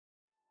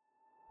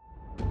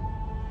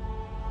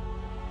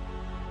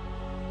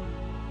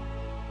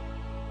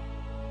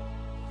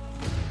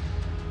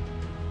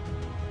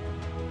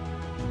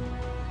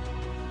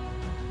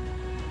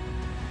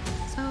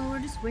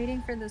just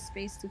waiting for the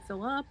space to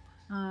fill up.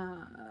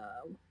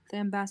 The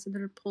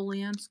Ambassador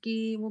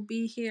Polyanskiy will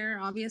be here,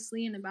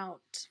 obviously, in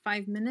about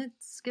 5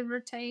 minutes, give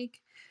or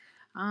take.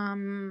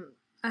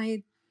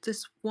 I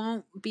This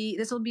won't be.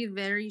 This will be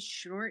very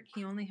short.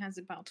 He only has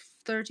about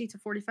 30 to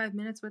 45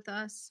 minutes with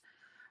us.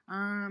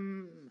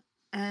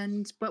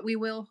 But we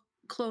will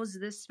close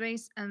this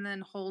space and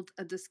then hold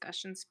a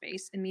discussion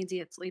space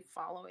immediately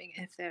following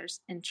if there's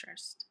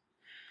interest.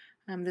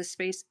 This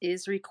space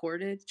is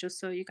recorded, just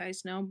so you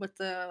guys know, but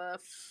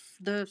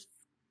the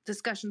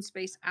discussion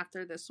space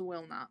after this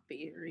will not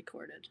be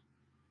recorded.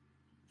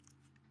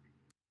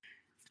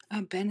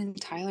 Ben and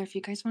Tyler, if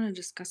you guys want to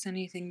discuss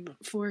anything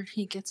before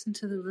he gets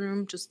into the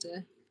room, just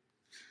to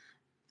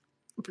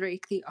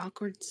break the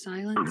awkward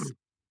silence.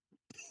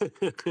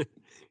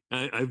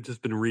 I've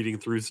just been reading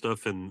through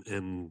stuff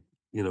and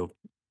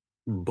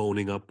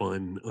boning up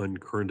on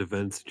current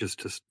events just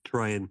to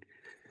try and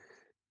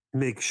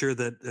make sure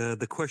that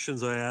the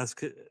questions I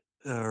ask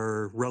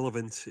are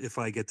relevant if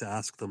I get to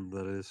ask them,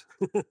 that is.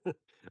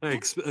 I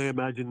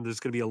imagine there's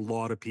going to be a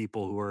lot of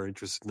people who are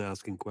interested in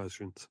asking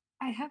questions.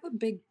 I have a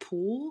big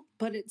pool,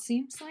 but it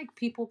seems like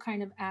people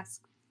kind of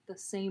ask the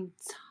same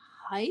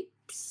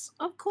types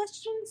of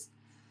questions.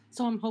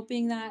 So I'm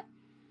hoping that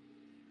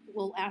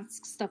we'll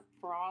ask stuff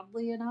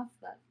broadly enough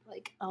that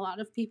like a lot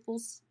of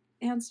people's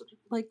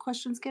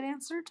questions get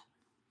answered.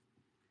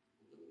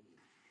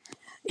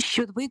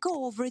 Should we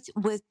go over it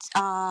with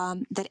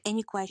that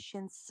any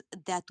questions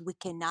that we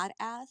cannot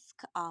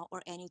ask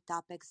or any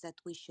topics that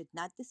we should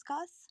not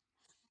discuss?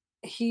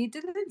 He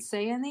didn't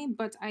say any,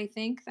 but I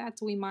think that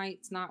we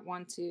might not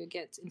want to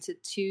get into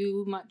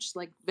too much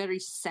like very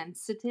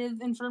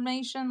sensitive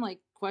information, like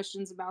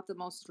questions about the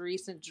most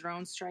recent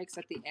drone strikes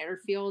at the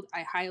airfield.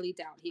 I highly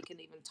doubt he can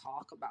even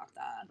talk about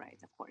that. Right,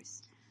 of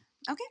course.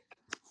 Okay.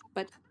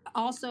 But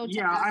also,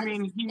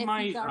 he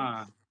might.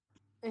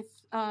 If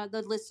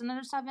the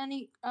listeners have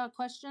any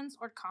questions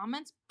or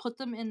comments, put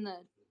them in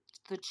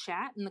the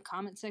chat in the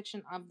comment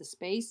section of the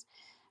space,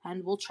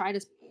 and we'll try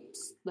to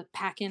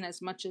pack in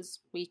as much as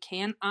we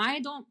can. I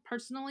don't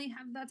personally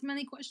have that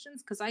many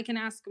questions because I can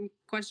ask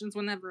questions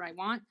whenever I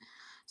want.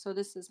 So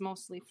this is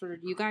mostly for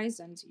you guys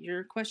and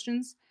your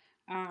questions.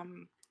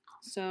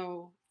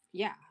 So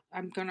yeah,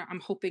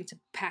 I'm hoping to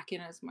pack in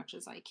as much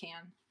as I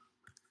can.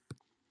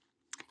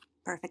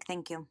 Perfect.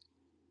 Thank you.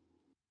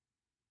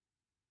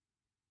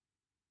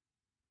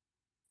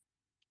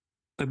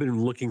 I've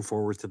been looking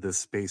forward to this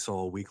space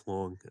all week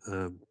long,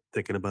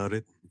 thinking about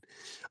it.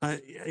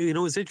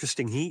 It's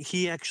interesting.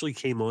 He actually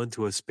came on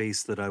to a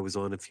space that I was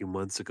on a few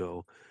months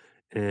ago,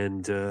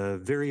 and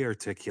very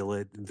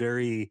articulate,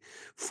 very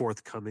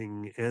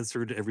forthcoming,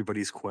 answered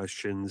everybody's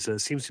questions.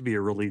 Seems to be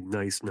a really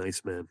nice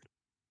man.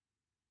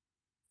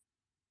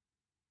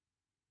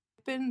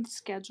 I've been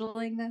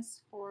scheduling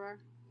this for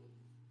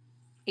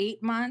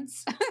 8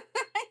 months. I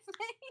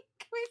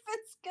think we've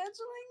been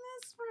scheduling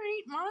this for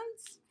 8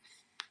 months.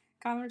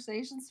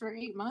 Conversations for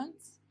 8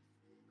 months,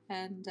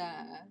 and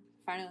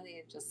finally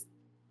it just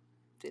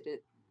did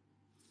it.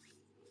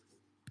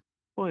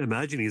 Well, I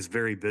imagine he's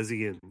very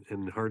busy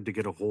and hard to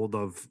get a hold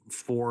of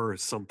for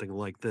something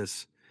like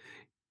this.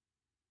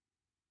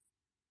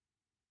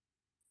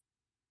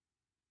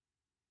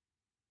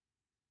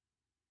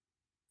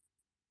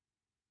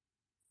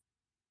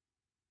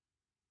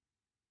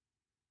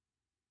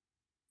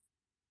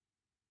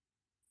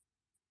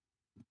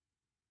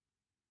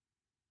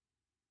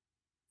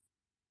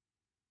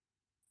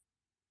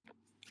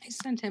 I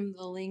sent him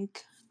the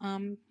link,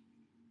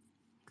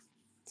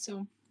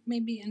 so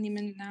maybe any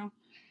minute now.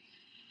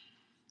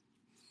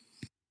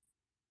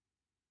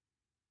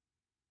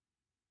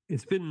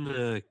 It's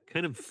been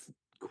kind of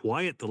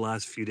quiet the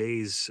last few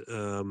days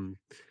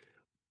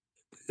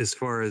as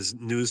far as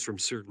news from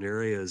certain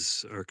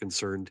areas are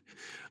concerned.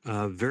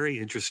 Very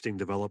interesting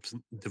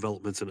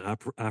developments in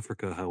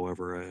Africa,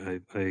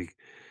 however. I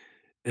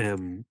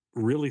am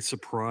really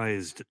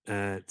surprised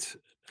at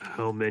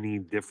how many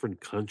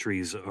different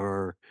countries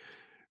are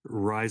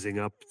rising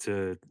up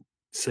to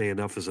say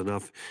enough is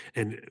enough.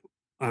 And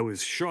I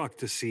was shocked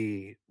to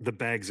see the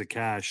bags of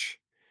cash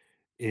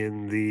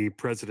in the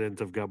president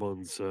of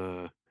Gabon's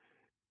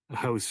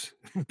house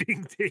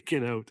being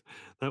taken out.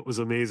 That was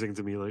amazing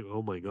to me. Like,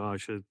 oh my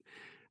gosh,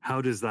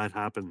 how does that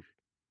happen?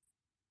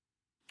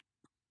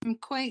 I'm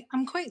quite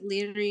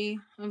leery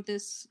of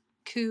this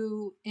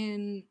coup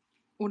in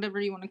whatever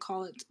you want to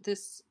call it.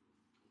 This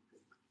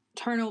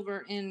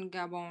turnover in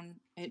Gabon.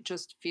 It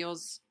just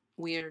feels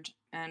weird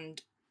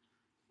and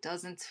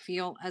doesn't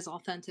feel as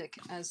authentic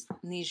as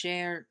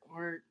Niger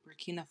or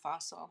Burkina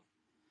Faso.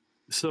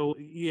 So,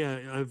 yeah,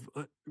 I've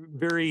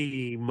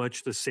very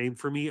much the same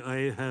for me.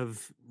 I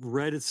have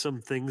read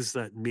some things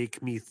that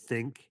make me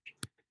think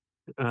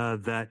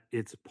that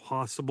it's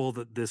possible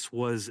that this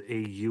was a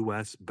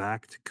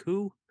U.S.-backed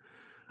coup.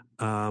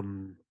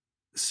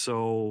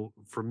 So,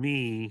 for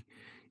me,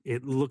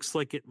 it looks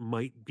like it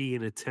might be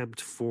an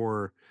attempt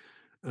for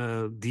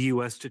the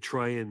U.S. to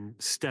try and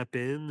step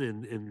in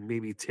and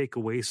maybe take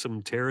away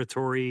some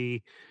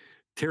territory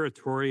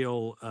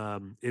territorial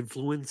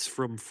influence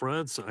from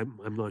France.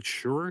 I'm not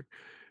sure,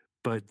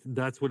 but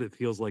that's what it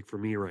feels like for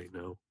me right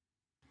now.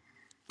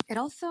 It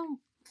also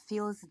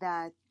feels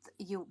that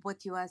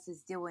what US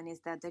is doing is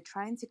that they're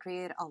trying to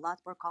create a lot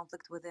more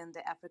conflict within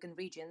the African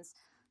regions.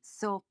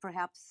 So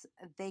perhaps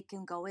they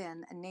can go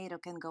in, NATO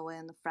can go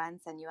in,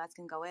 France and US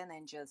can go in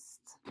and just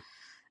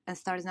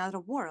start another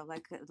war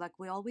like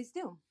we always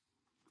do.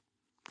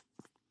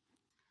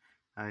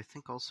 I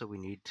think also we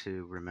need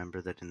to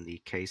remember that in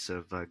the case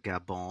of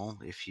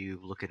Gabon, if you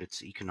look at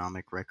its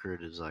economic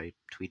record, as I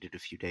tweeted a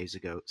few days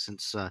ago,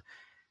 since the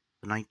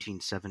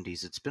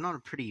 1970s, it's been on a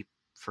pretty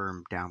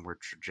firm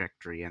downward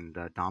trajectory and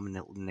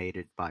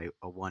dominated by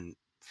a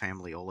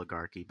one-family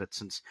oligarchy. But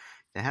since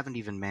they haven't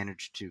even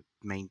managed to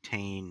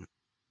maintain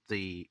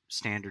the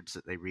standards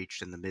that they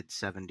reached in the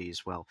mid-70s,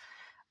 well,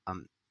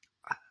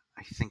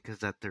 I think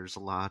that there's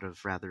a lot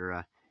of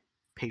rather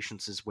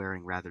patience is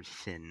wearing rather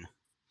thin.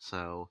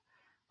 So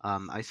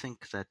I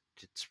think that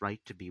it's right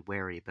to be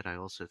wary, but I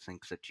also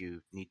think that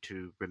you need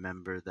to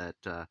remember that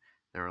there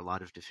are a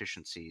lot of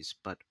deficiencies,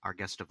 but our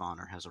guest of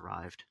honor has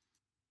arrived.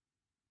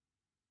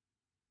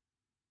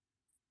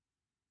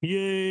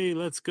 Yay,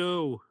 let's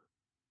go.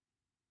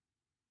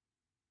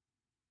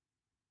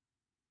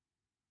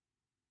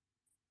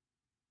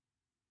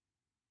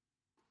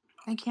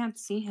 I can't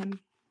see him.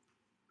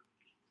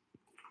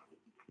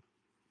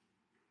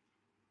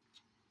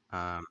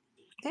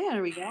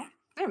 There we go.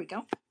 There we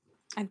go.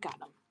 I've got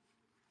him.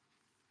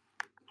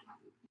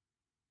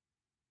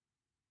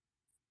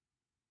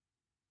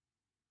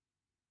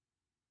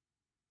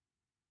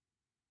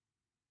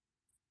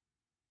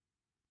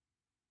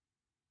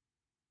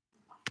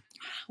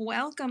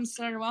 Welcome,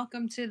 sir.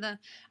 Welcome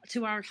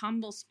to our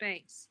humble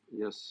space.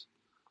 Yes,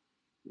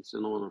 it's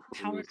an honor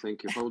for me.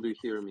 Thank you. How do you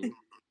hear me?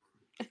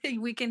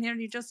 We can hear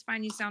you just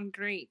fine. You sound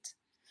great.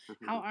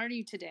 How are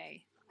you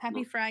today?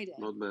 Happy Friday.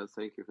 Not bad.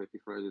 Thank you. Happy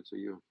Friday to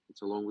you.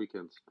 It's a long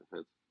weekend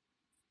ahead.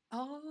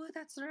 Oh,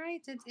 that's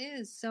right. It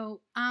is.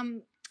 So,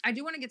 I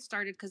do want to get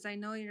started because I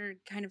know you're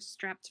kind of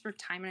strapped for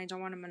time and I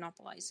don't want to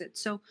monopolize it.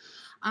 So,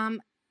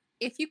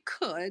 if you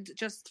could,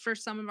 just for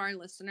some of our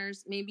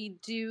listeners, maybe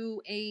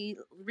do a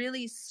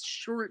really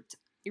short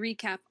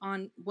recap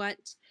on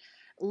what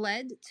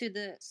led to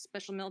the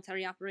special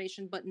military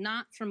operation, but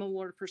not from a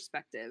war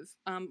perspective,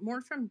 more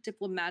from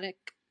diplomatic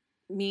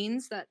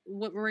means that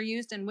what were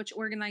used and which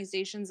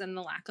organizations and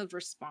the lack of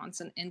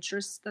response and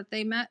interest that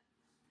they met.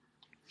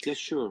 Yes,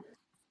 sure.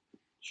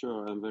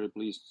 Sure, I'm very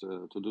pleased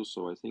to do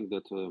so. I think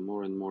that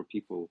more and more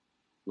people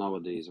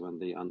nowadays, when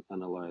they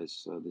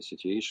analyze the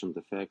situation,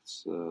 the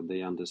facts,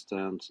 they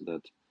understand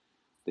that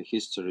the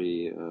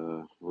history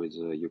with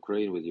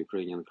Ukraine, with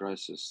Ukrainian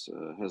crisis,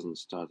 hasn't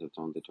started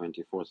on the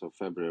 24th of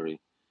February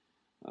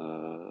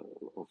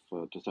of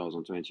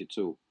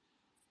 2022.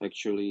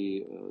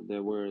 Actually,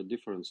 there were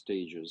different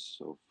stages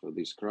of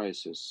this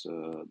crisis.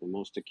 The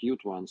most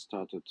acute one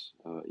started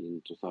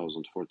in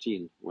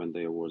 2014 when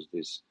there was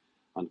this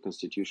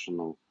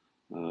unconstitutional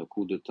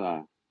coup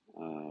d'etat,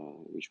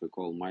 which we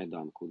call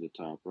Maidan coup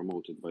d'etat,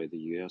 promoted by the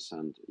US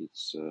and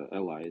its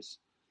allies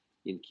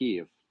in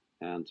Kiev.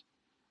 And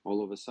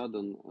all of a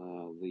sudden,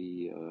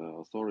 the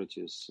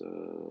authorities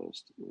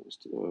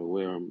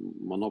were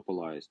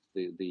monopolized.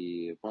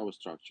 The power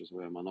structures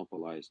were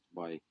monopolized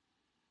by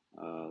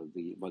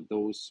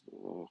those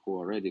who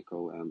are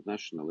radical and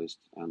nationalist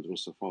and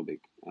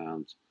Russophobic,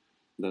 and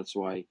that's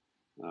why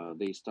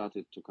they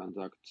started to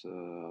conduct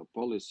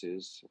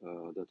policies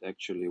that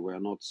actually were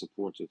not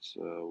supported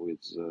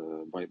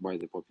by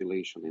the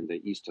population in the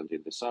east and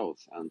in the south,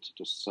 and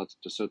to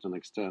a certain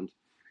extent,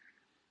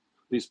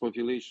 this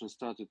population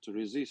started to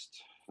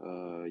resist.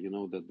 You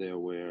know that there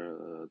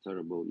were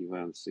terrible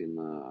events in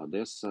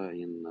Odessa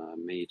in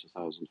May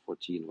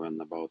 2014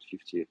 when about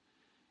 50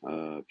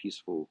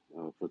 peaceful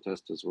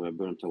protesters were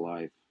burnt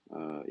alive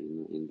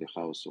in the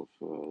house of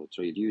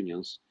trade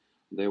unions.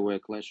 There were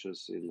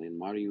clashes in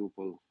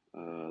Mariupol.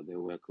 There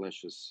were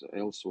clashes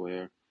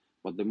elsewhere,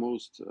 but the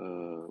most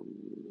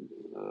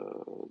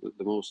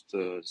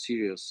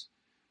serious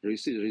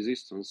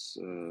resistance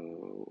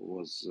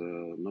was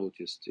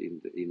noticed in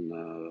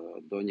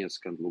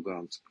Donetsk and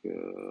Lugansk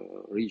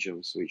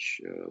regions, which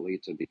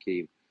later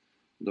became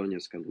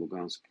Donetsk and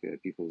Lugansk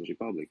People's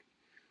Republic.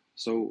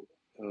 So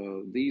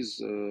these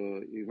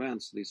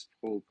events, these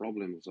whole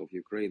problems of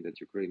Ukraine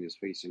that Ukraine is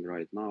facing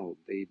right now,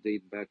 they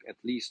date back at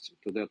least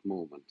to that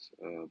moment.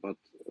 But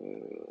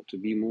to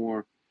be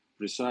more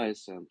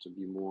precise and to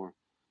be more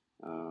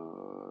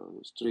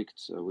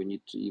strict, we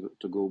need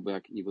to go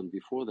back even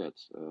before that,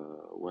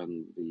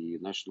 when the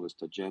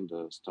nationalist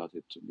agenda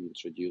started to be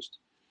introduced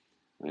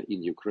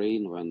in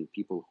Ukraine, when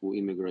people who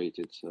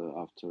immigrated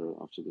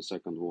after the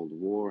Second World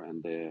War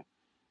and their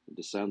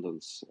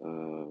descendants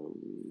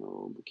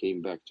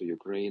came back to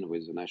Ukraine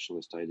with a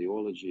nationalist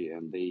ideology,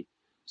 and they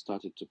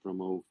started to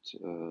promote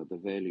the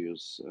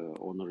values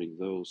honoring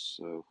those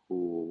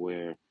who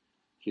were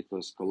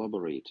Hitler's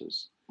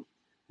collaborators.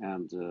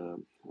 And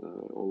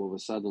all of a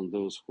sudden,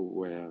 those who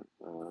were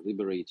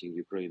liberating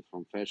Ukraine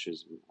from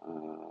fascism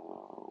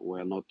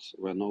were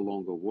no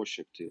longer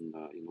worshipped in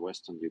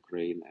Western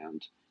Ukraine,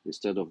 and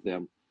instead of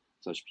them,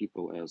 such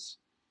people as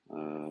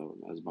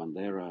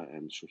Bandera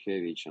and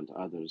Shukhevich and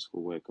others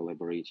who were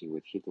collaborating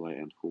with Hitler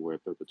and who were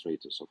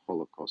perpetrators of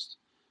Holocaust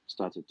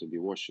started to be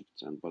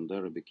worshipped, and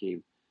Bandera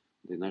became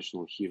the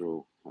national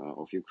hero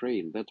of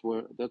Ukraine. That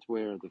were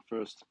the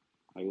first,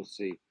 I would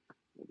say,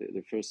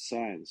 the first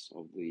signs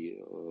of the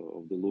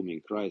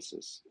looming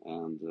crisis.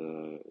 And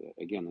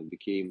again, it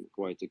became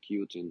quite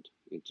acute in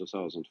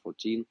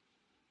 2014.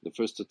 The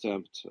first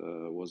attempt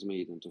was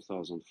made in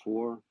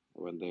 2004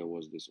 when there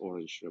was this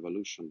Orange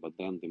Revolution, but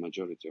then the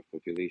majority of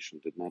population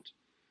did not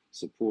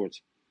support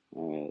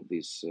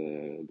these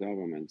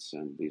governments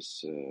and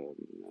these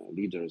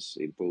leaders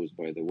imposed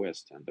by the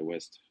West, and the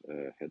West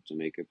had to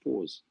make a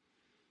pause.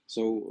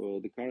 So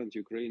the current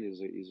Ukraine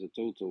is a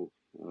total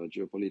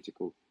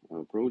geopolitical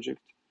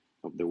project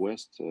of the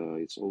West.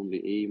 Its only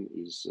aim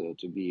is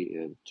to be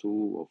a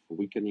tool of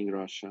weakening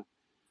Russia,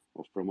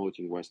 of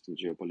promoting Western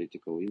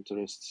geopolitical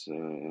interests,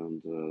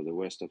 and the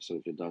West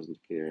absolutely doesn't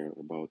care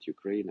about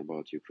Ukraine,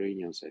 about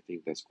Ukrainians. I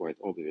think that's quite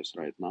obvious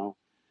right now,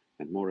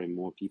 and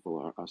more people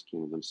are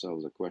asking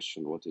themselves the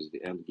question: what is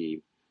the end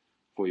game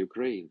for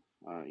Ukraine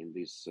in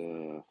this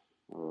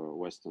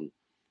Western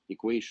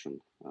equation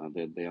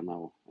that they are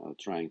now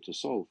trying to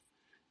solve?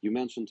 You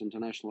mentioned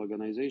international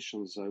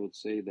organizations. I would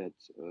say that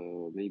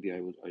maybe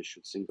I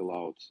should single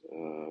out,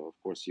 of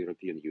course,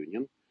 European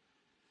Union,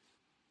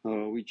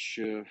 which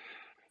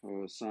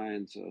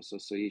signed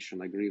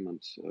association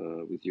agreement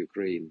with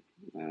Ukraine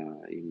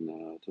in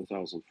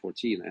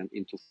 2014, and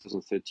in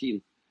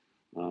 2013.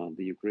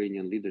 The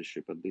Ukrainian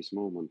leadership at this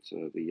moment,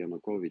 the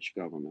Yanukovych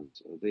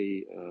government,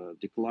 they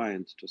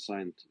declined to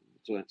sign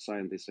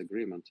this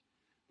agreement.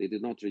 They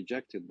did not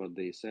reject it, but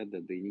they said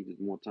that they needed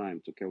more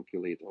time to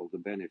calculate all the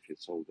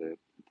benefits, all the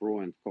pro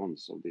and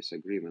cons of this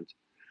agreement,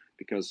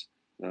 because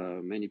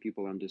many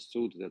people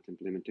understood that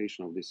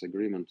implementation of this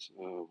agreement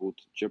would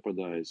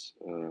jeopardize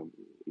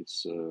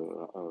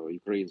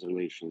Ukraine's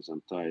relations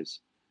and ties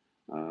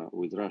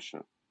with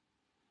Russia.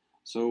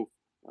 So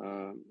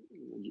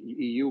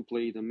EU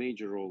played a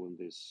major role in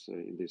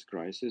this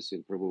crisis,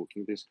 in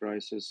provoking this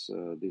crisis.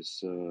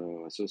 This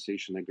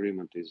association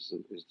agreement is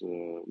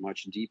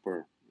much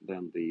deeper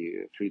than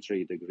the free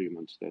trade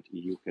agreement that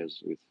EU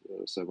has with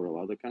several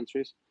other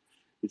countries.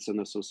 It's an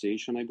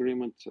association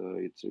agreement.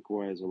 It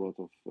requires a lot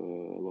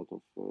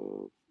of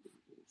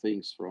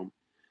things from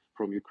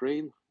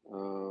Ukraine.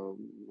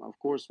 Of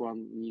course,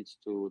 one needs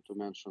to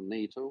mention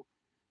NATO,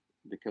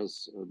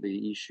 because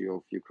the issue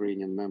of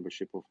Ukrainian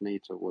membership of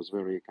NATO was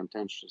very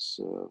contentious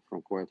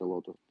for quite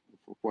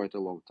a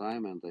long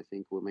time, and I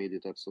think we made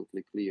it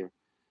absolutely clear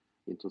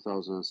in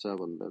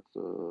 2007 that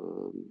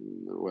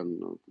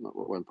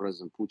when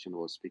President Putin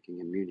was speaking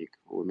in Munich,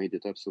 we made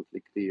it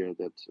absolutely clear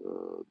that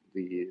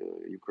the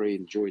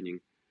Ukraine joining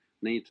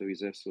NATO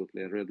is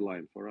absolutely a red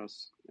line for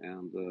us.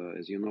 And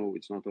as you know,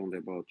 it's not only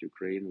about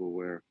Ukraine. We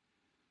were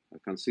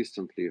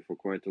consistently for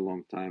quite a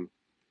long time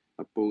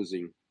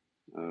opposing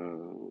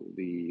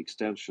the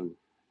expansion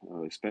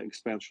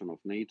of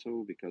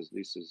NATO, because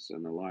this is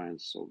an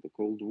alliance of the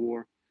Cold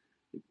War,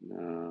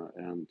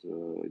 and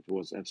it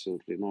was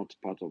absolutely not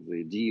part of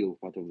the deal,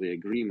 part of the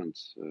agreement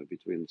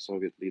between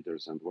Soviet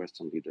leaders and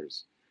Western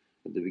leaders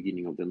at the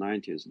beginning of the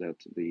 90s, that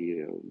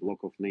the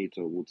bloc of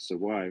NATO would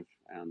survive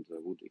and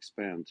would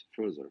expand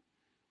further.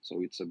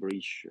 So it's a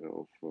breach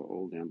of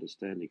all the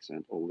understandings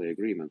and all the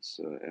agreements,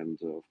 and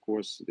of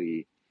course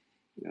the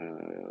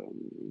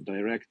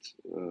direct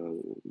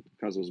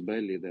casus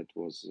belli that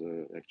was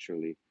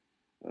actually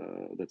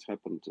that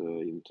happened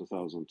in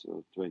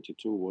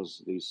 2022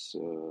 was this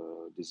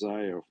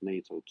desire of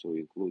NATO to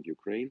include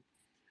Ukraine.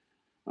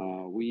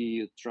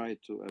 We tried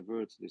to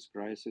avert this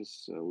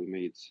crisis. We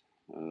made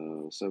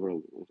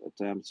several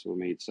attempts. We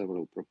made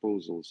several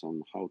proposals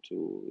on how to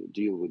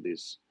deal with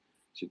this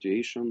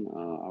situation.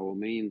 Our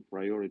main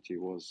priority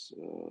was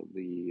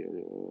the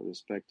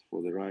respect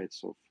for the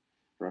rights of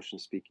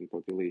Russian-speaking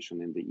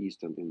population in the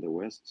East and in the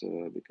West,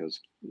 because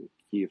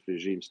Kiev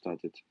regime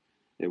started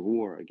a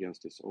war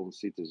against its own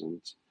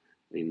citizens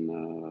in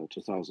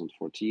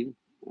 2014,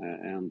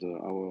 and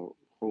our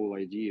whole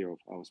idea of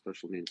our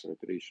special military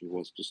operation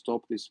was to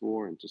stop this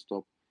war and to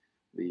stop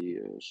the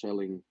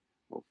shelling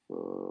of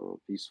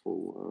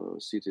peaceful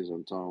cities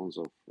and towns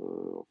of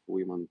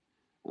women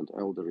and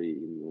elderly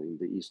in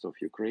the east of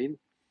Ukraine.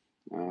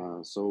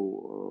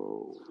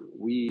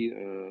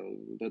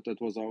 That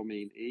was our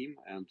main aim,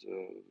 and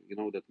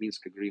that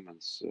Minsk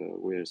agreements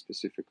were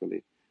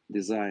specifically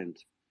designed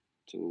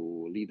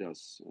to lead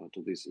us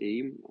to this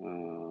aim.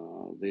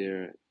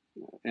 Their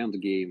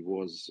end game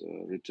was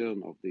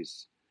return of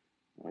these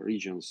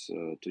regions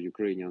to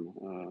Ukrainian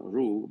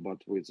rule,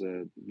 but with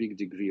a big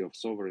degree of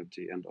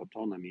sovereignty and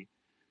autonomy,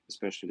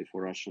 especially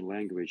for Russian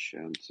language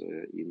and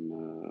in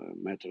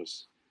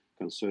matters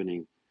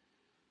concerning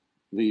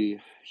the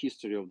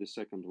history of the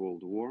Second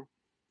World War.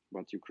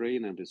 But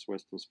Ukraine and its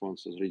Western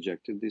sponsors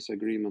rejected these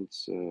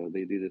agreements.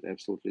 They did it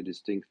absolutely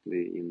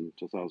distinctly in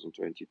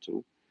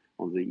 2022.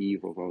 on the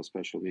eve of our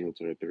special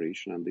military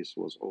operation, and this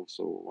was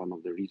also one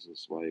of the reasons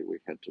why we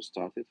had to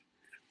start it.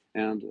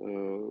 And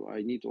I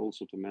need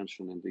also to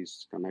mention in this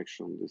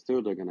connection the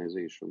third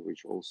organization,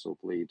 which also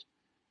played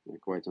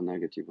quite a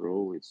negative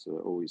role. It's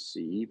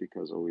OSCE,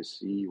 because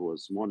OSCE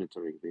was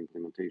monitoring the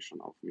implementation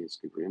of Minsk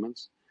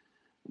agreements.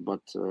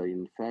 But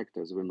in fact,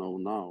 as we know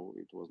now,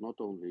 it was not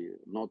only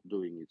not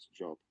doing its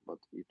job,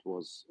 but it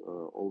was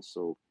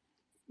also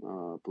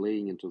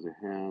playing into the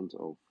hand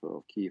of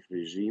Kiev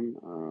regime,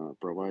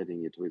 providing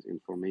it with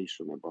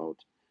information about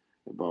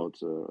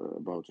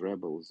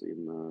rebels in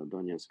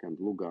Donetsk and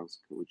Lugansk,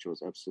 which was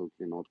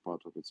absolutely not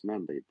part of its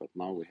mandate. But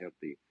now we have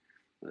the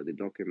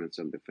documents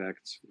and the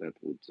facts that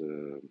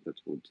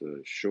would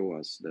show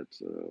us that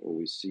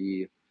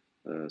OSCE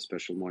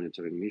special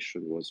monitoring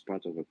mission was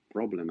part of a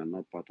problem and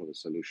not part of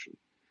a solution.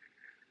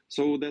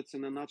 So that's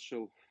in a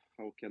nutshell.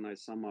 How can I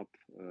sum up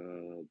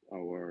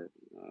our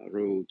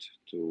road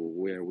to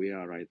where we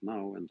are right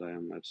now? And I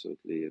am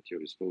absolutely at your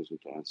disposal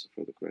to answer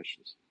further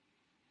questions.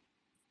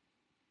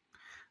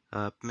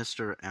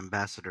 Mr.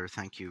 Ambassador,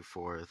 thank you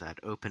for that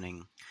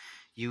opening.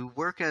 You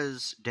work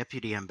as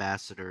Deputy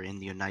Ambassador in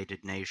the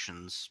United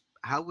Nations.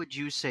 How would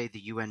you say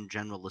the UN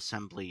General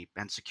Assembly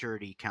and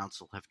Security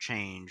Council have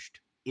changed,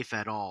 if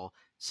at all,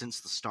 since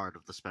the start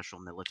of the special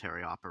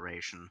military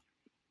operation?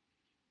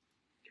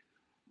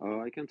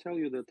 I can tell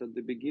you that at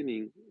the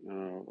beginning,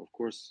 of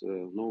course,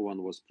 no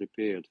one was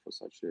prepared for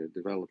such a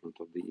development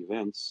of the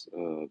events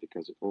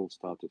because it all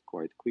started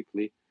quite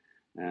quickly,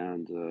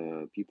 and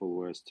people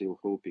were still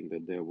hoping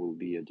that there will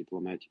be a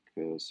diplomatic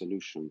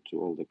solution to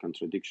all the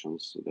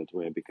contradictions that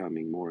were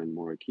becoming more and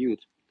more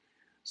acute.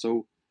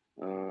 So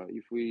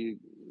if we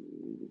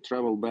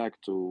travel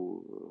back to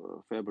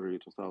February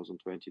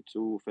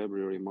 2022,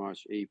 February,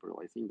 March, April,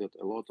 I think that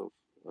a lot of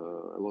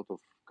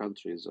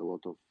countries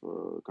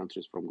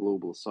from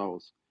global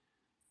south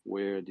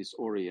were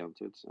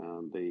disoriented,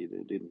 and they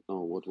didn't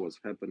know what was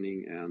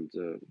happening, and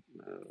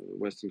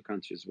Western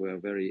countries were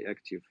very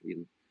active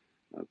in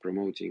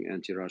promoting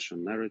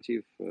anti-Russian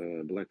narrative,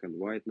 black and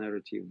white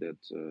narrative, that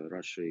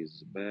Russia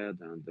is bad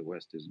and the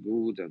West is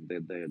good, and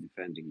that they are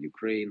defending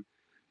Ukraine,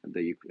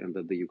 and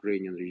that the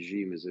Ukrainian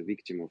regime is a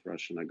victim of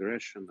Russian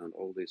aggression, and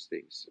all these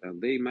things.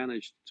 And they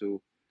managed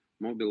to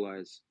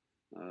mobilize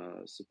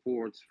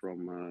support from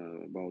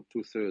about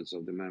 2/3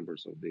 of the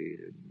members of the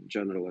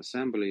General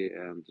Assembly,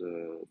 and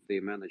they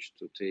managed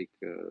to take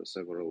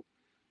several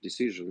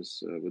decisions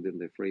within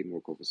the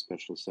framework of a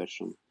special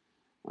session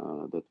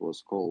that was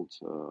called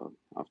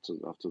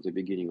after the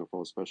beginning of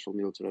our special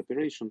military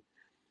operation.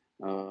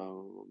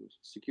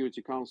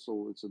 Security Council,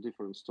 it's a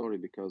different story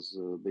because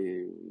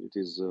it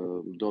is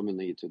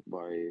dominated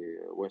by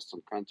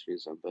Western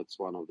countries, and that's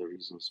one of the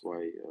reasons why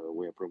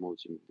we are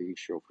promoting the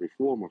issue of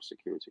reform of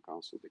Security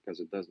Council, because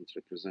it doesn't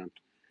represent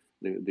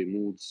the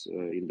moods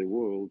in the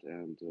world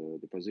and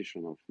the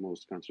position of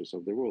most countries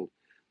of the world.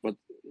 But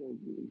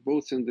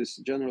both in this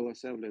General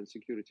Assembly and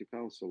Security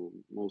Council,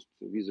 most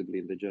visibly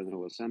in the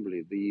General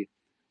Assembly, the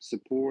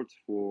support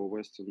for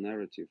Western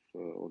narrative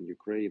on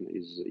Ukraine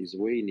is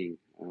waning,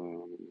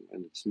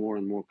 and it's more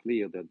and more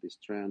clear that this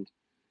trend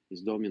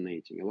is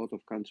dominating. A lot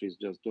of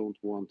countries just don't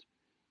want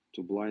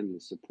to blindly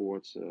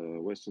support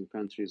Western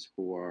countries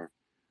who are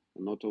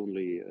not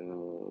only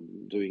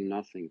doing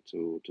nothing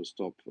to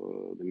stop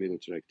the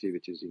military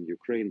activities in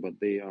Ukraine, but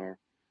they are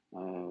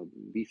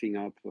beefing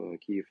up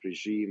Kiev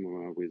regime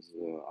with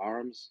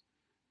arms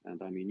and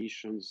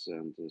ammunitions,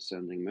 and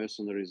sending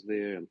mercenaries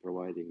there and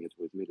providing it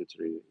with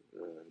military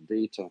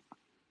data,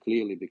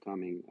 clearly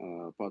becoming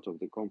part of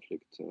the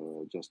conflict,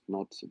 just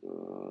not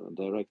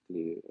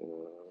directly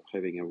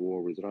having a war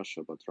with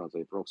Russia, but rather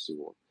a proxy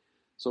war.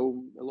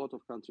 So a lot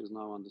of countries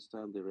now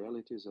understand the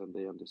realities, and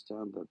they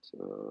understand that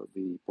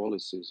the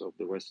policies of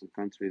the Western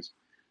countries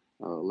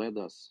led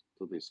us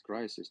to this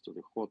crisis, to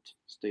the hot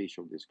stage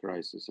of this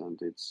crisis.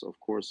 And it's, of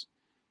course,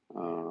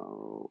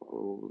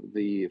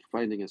 the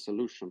finding a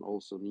solution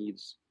also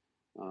needs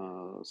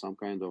some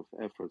kind of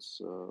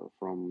efforts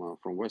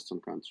from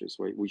Western countries,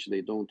 which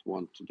they don't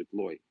want to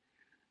deploy.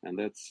 And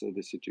that's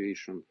the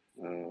situation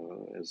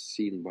as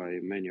seen by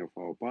many of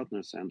our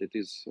partners. And it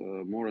is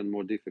more and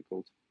more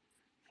difficult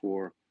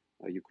for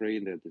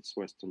Ukraine and its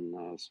Western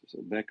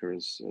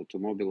backers to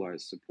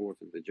mobilize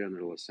support in the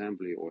General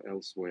Assembly or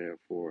elsewhere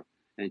for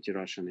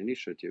anti-Russian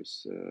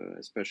initiatives,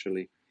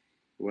 especially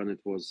when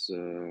it was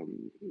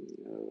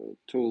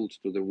told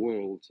to the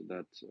world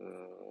that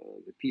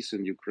the peace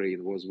in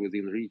Ukraine was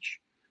within reach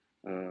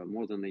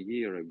more than a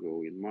year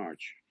ago in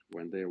March,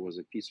 when there was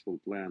a peaceful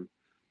plan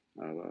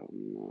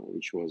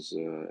which was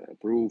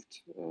approved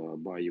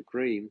by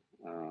Ukraine,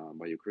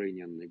 by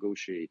Ukrainian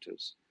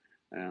negotiators.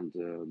 And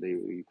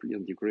the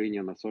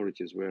Ukrainian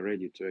authorities were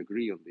ready to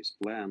agree on this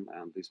plan,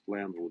 and this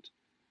plan would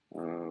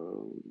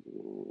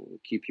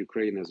keep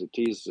Ukraine as it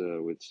is,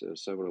 with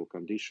several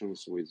conditions,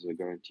 with the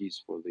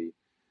guarantees for the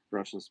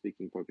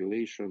Russian-speaking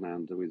population,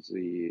 and with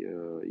the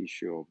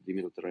issue of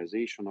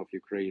demilitarization of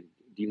Ukraine,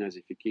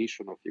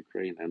 denazification of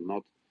Ukraine, and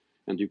not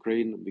and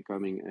Ukraine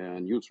becoming a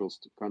neutral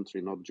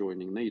country, not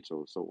joining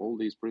NATO. So all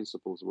these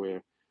principles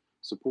were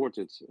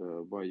supported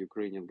by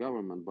Ukrainian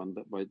government,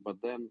 but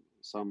then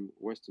some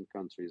Western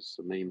countries,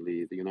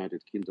 namely the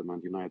United Kingdom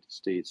and United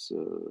States,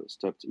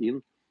 stepped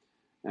in,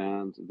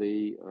 and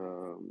they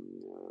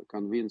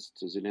convinced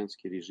the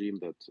Zelensky regime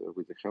that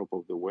with the help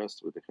of the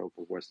West, with the help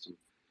of Western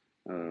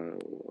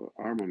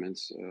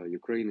armaments,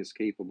 Ukraine is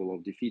capable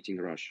of defeating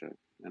Russia,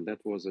 and that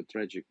was a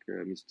tragic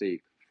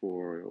mistake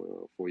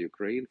for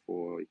Ukraine,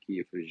 for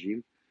Kiev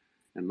regime.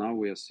 And now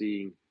we are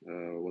seeing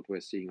what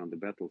we're seeing on the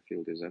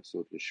battlefield is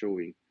absolutely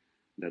showing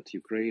that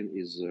Ukraine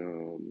is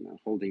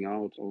holding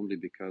out only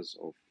because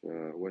of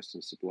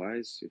Western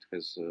supplies. It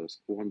has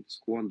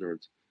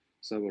squandered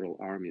several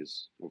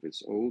armies of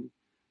its own,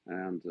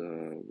 and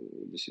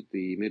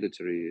the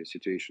military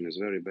situation is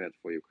very bad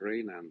for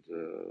Ukraine, and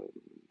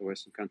the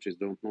Western countries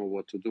don't know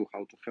what to do,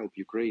 how to help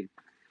Ukraine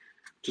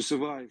to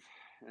survive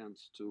and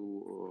to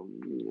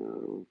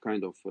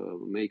kind of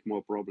make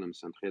more problems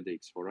and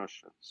headaches for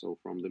Russia. So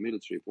from the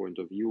military point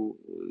of view,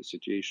 the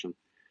situation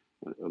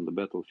on the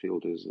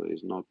battlefield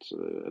is not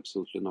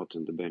absolutely not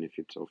in the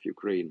benefit of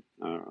Ukraine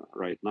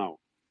right now.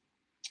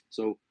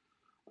 So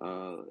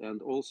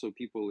and also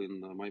people in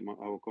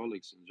our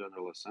colleagues in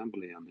General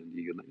Assembly and in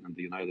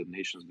the United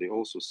Nations, they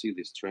also see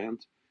this trend.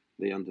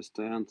 They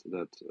understand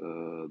that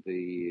the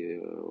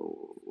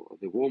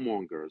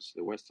warmongers,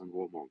 the Western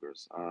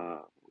warmongers,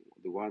 are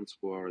the ones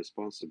who are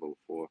responsible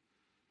for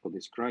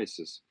this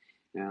crisis,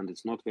 and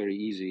it's not very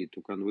easy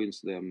to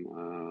convince them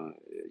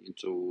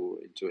into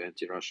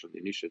anti-Russian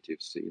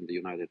initiatives in the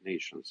United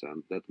Nations,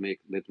 and that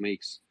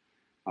makes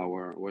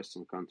our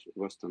Western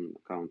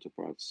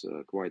counterparts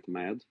quite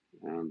mad,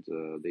 and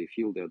they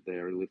feel that they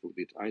are a little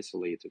bit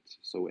isolated.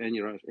 So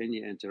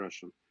any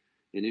anti-Russian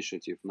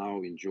initiative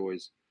now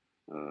enjoys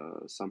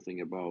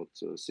something about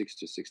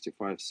 60,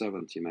 65,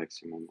 70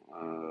 maximum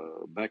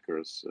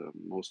backers,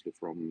 mostly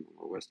from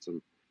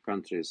Western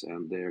countries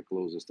and their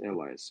closest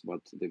allies.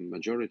 But the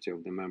majority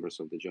of the members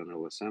of the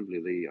General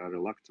Assembly, they are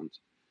reluctant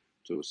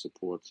to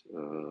support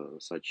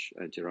such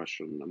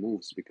anti-Russian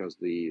moves because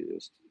the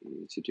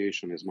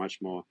situation is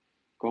much more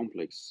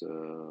complex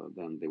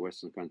than the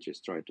Western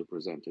countries try to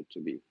present it to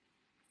be.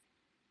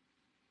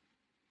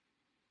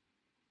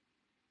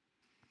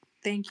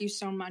 Thank you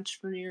so much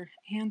for your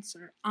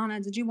answer. Anna,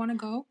 did you want to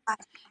go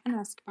and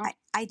ask about?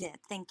 I did.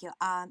 Thank you.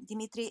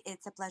 Dmitry,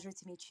 it's a pleasure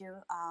to meet you.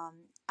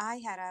 I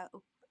had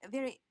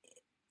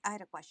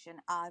a question.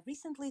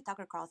 Recently,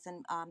 Tucker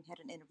Carlson had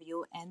an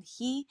interview, and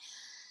he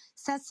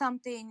said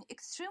something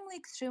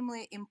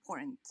extremely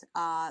important.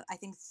 I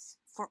think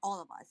for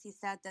all of us. He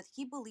said that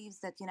he believes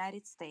that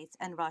United States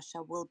and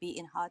Russia will be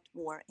in hot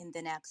war in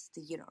the next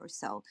year or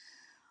so.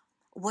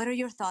 What are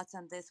your thoughts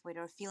on this? What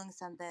are your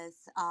feelings on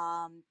this?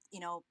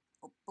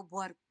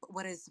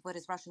 What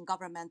is Russian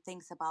government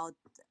thinks about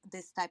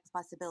this type of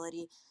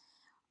possibility?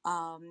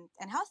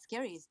 And how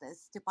scary is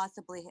this to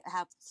possibly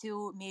have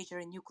two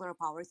major nuclear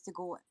powers to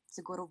go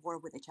to war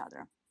with each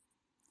other?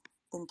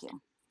 Thank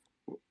you.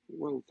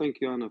 Well, thank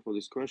you, Anna, for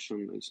this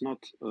question. It's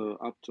not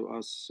up to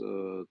us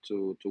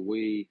to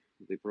weigh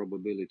the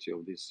probability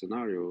of this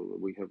scenario.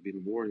 We have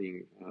been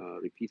warning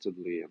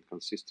repeatedly and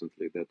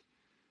consistently that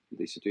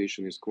the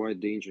situation is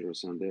quite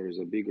dangerous and there is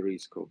a big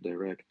risk of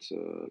direct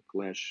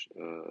clash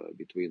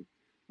between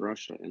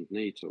Russia and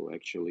NATO.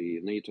 Actually,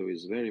 NATO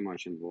is very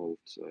much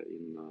involved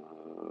in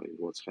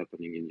what's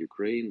happening in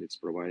Ukraine. It's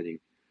providing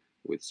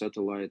with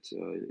satellite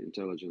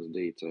intelligence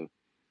data,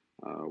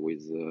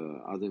 with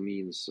other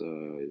means.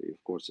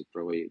 Of course, it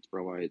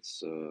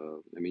provides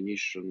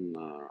ammunition,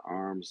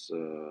 arms,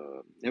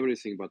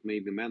 everything, but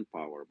maybe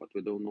manpower. But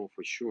we don't know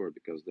for sure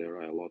because there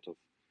are a lot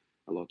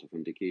of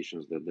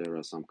indications that there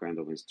are some kind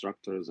of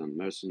instructors and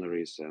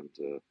mercenaries, and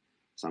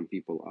some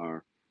people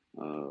are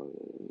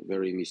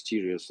very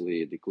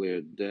mysteriously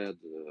declared dead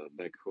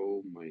back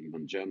home,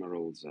 even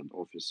generals and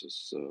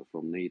officers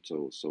from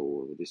NATO.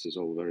 So this is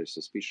all very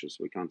suspicious.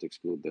 We can't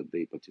exclude that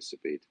they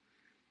participate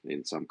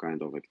in some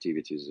kind of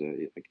activities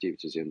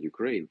in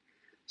Ukraine.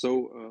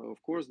 So of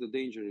course the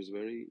danger is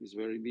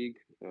very big,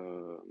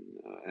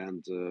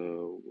 and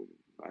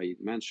I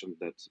mentioned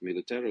that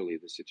militarily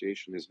the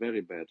situation is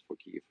very bad for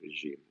Kiev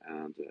regime,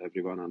 and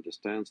everyone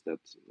understands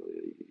that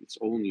its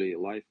only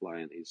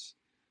lifeline is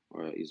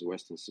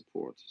Western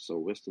support. So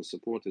Western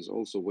support is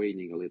also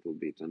waning a little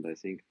bit, and I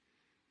think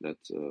that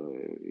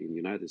in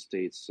the United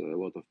States a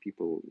lot of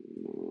people,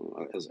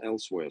 as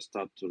elsewhere,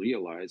 start to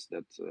realize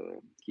that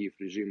Kiev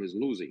regime is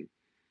losing.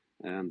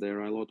 And there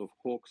are a lot of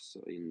hawks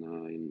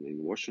in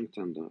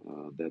Washington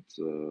that,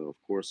 of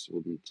course,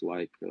 wouldn't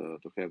like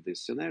to have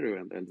this scenario,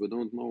 and we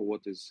don't know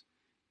what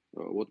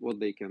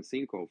they can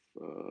think of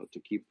to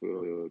keep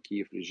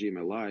Kiev regime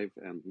alive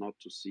and not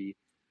to see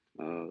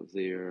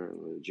their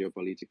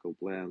geopolitical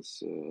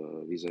plans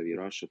vis-a-vis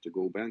Russia to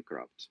go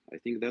bankrupt. I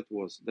think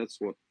that's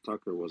what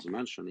Tucker was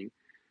mentioning.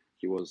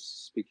 He was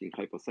speaking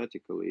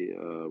hypothetically.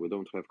 We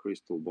don't have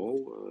crystal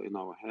ball in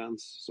our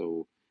hands,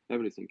 so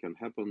everything can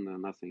happen.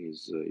 Nothing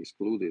is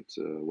excluded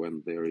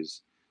when there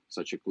is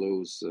such a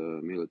close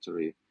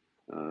military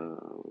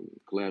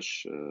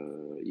clash,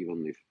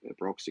 even if a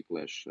proxy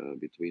clash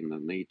between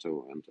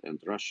NATO and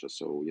Russia.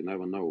 So you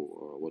never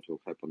know what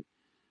will happen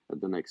at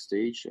the next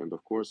stage. And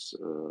of course,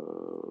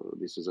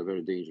 this is a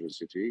very dangerous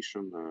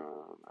situation.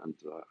 And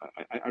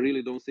I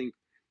really don't think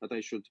that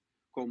I should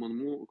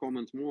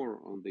comment more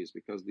on this,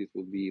 because this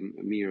would be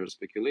mere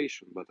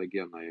speculation. But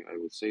again, I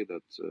would say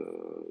that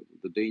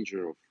the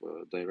danger of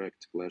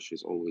direct clash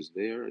is always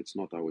there. It's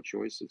not our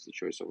choice, it's the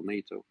choice of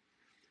NATO,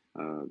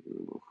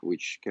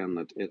 which can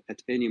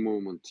at any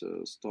moment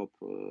stop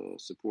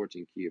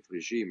supporting Kiev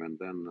regime, and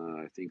then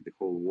I think the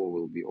whole war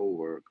will be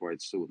over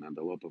quite soon. And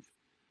a lot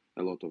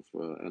of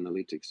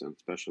analytics and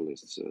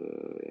specialists,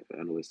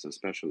 analysts and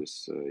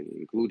specialists,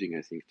 including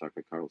I think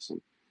Tucker Carlson,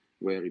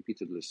 were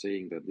repeatedly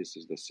saying that this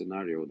is the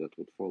scenario that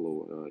would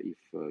follow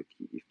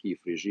if Kiev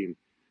regime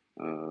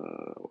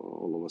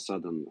all of a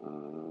sudden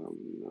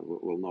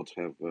will not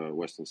have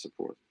Western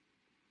support.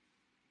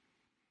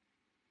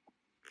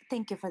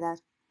 Thank you for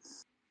that.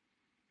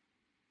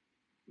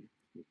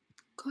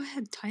 Go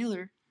ahead,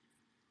 Tyler.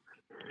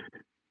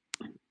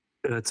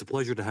 It's a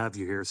pleasure to have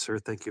you here, sir.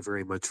 Thank you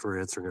very much for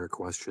answering our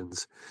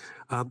questions.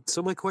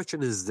 So my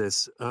question is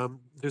this.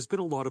 There's been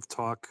a lot of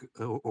talk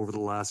over the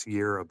last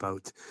year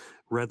about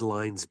red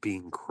lines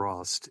being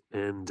crossed.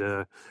 And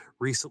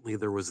recently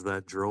there was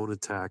that drone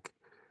attack.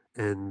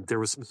 And there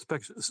was some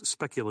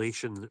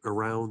speculation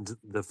around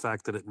the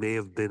fact that it may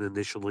have been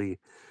initially,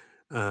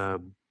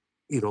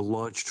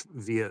 launched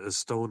via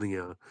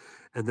Estonia.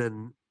 And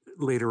then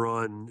later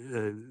on,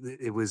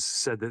 it was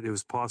said that it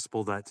was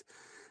possible that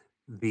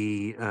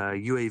the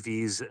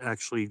UAVs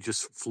actually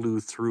just flew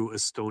through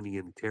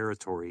Estonian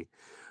territory.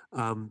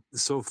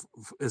 So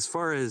as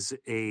far as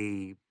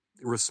a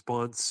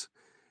response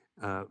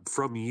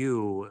from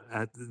you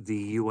at the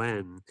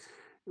UN,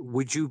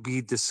 would you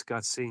be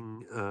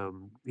discussing,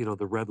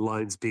 the red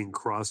lines being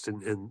crossed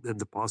and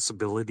the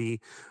possibility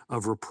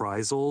of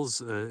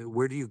reprisals?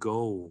 Where do you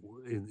go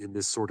in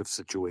this sort of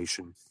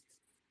situation?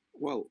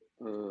 Well,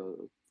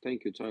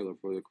 thank you, Tyler,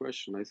 for the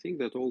question. I think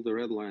that all the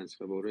red lines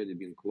have already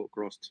been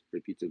crossed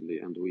repeatedly,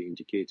 and we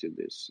indicated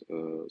this.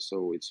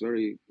 So it's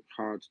very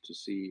hard to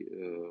see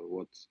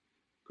what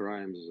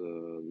crimes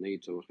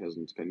NATO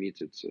hasn't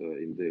committed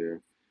in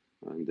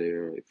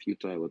their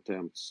futile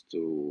attempts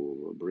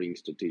to bring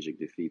strategic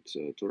defeat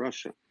to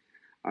Russia.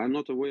 I'm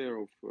not aware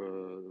of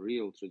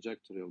real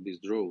trajectory of these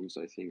drones.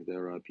 I think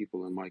there are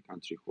people in my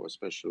country who are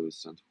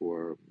specialists and who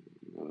are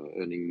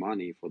earning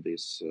money for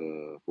this,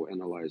 who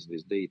analyze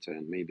this data,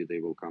 and maybe they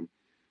will come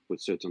with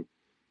certain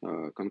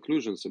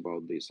conclusions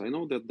about this. I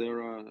know that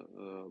there are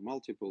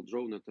multiple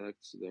drone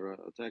attacks. There are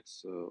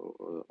attacks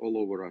all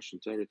over Russian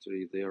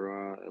territory. There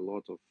are a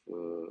lot of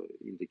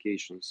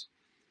indications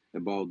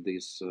about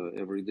this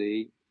every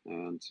day.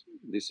 And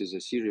this is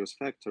a serious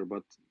factor,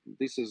 but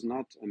this is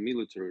not a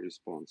military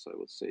response, I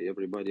would say.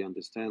 Everybody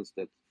understands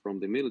that from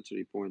the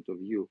military point of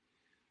view,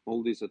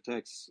 all these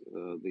attacks,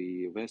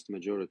 the vast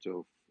majority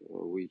of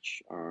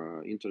which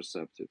are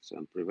intercepted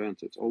and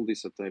prevented, all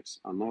these attacks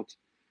are not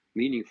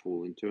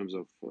meaningful in terms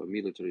of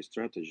military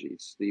strategy.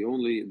 It's the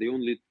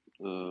only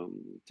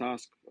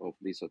task of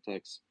these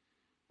attacks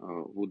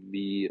would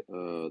be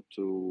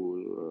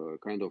to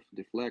kind of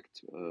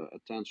deflect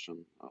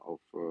attention of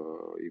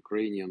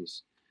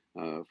Ukrainians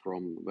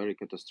from very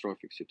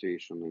catastrophic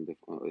situation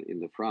in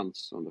the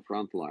fronts, on the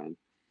front line,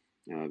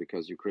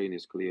 because Ukraine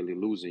is clearly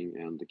losing,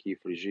 and the Kiev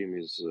regime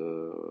is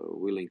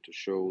willing to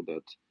show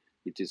that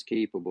it is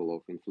capable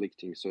of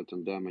inflicting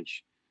certain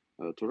damage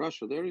to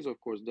Russia. There is, of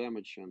course,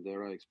 damage and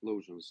there are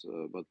explosions,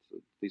 but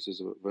this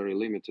is very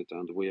limited,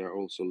 and we are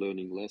also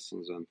learning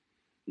lessons, and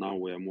now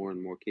we are more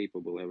and more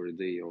capable every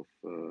day of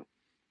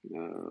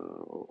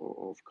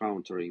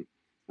countering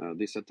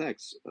these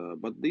attacks.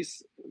 But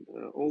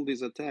all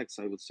these attacks,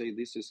 I would say,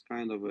 this is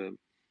kind of a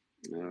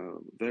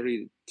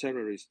very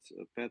terrorist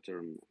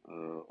pattern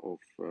of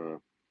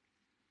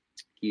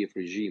Kiev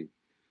regime,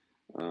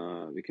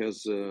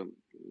 because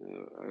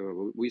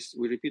we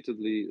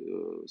repeatedly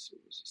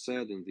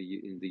said in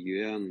the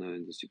UN,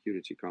 in the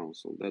Security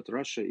Council, that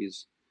Russia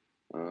is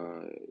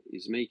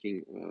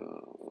making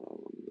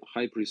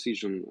high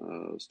precision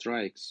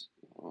strikes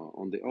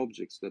on the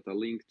objects that are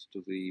linked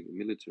to the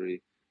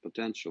military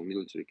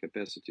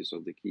capacities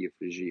of the Kiev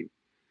regime.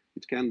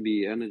 It can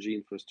be energy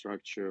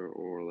infrastructure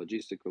or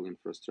logistical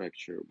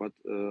infrastructure, but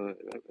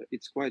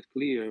it's quite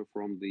clear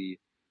from the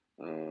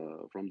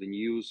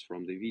news,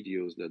 from the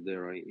videos that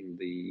there are in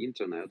the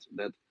internet,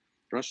 that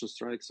Russian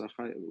strikes are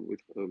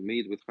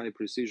made with high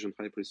precision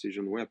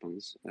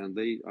weapons, and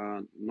they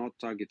are not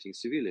targeting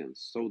civilians.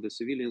 So the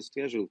civilians'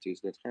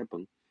 casualties that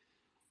happen,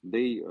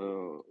 they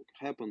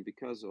happen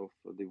because of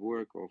the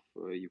work of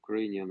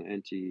Ukrainian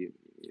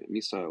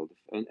anti-missile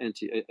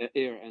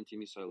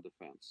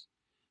defense,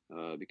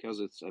 because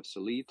it's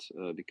obsolete,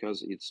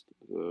 because it's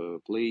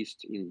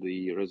placed in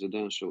the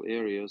residential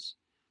areas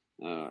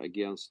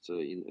against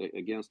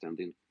and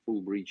in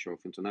full breach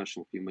of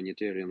international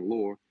humanitarian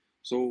law.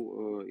 So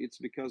it's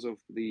because of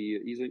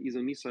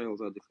either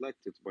missiles are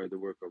deflected by the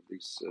work of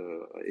this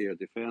air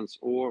defense,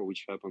 or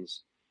which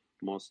happens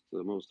most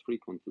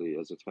frequently,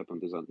 as it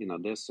happened in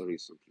Odessa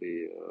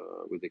recently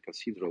with the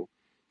cathedral,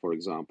 for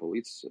example.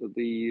 It's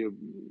the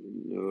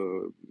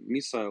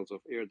missiles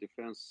of air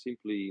defense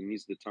simply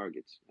miss the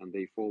target and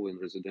they fall in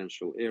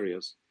residential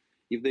areas.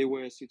 If they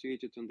were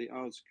situated on the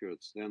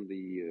outskirts, then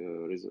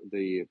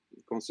the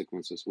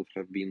consequences would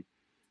have been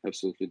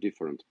absolutely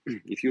different.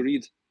 If you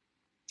read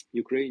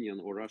Ukrainian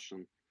or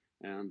Russian,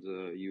 and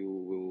you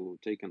will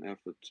take an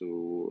effort to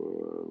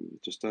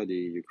study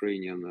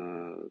Ukrainian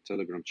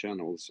Telegram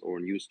channels or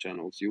news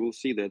channels, you will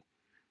see that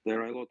there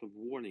are a lot of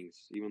warnings,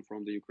 even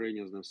from the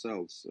Ukrainians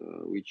themselves,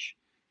 which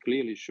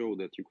clearly show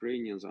that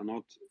Ukrainians are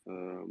not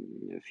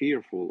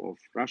fearful of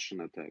Russian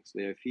attacks.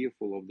 They are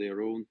fearful of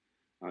their own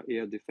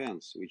air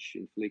defense, which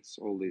inflicts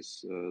all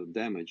this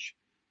damage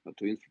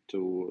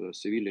to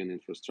civilian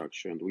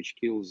infrastructure and which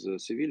kills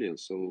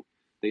civilians. So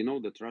they know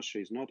that Russia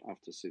is not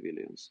after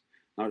civilians.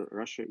 Now,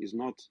 Russia is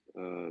not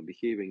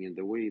behaving in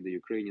the way the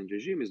Ukrainian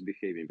regime is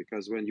behaving,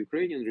 because when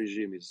Ukrainian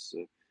regime is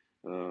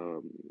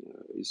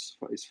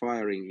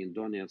firing in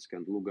Donetsk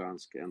and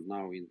Lugansk and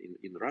now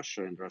in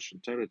Russia and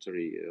Russian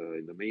territory,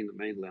 in the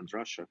mainland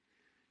Russia,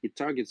 it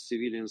targets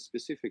civilians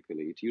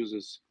specifically. It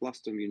uses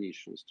cluster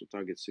munitions to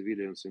target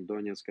civilians in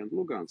Donetsk and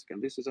Lugansk,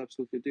 and this is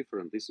absolutely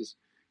different. This is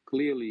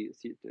clearly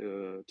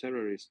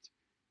terrorist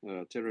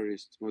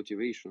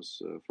motivations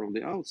from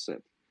the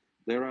outset.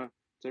 There are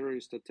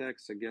terrorist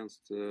attacks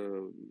against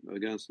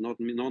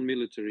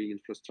non-military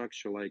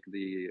infrastructure, like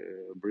the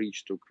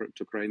bridge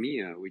to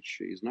Crimea, which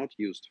is not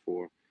used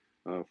for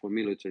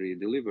military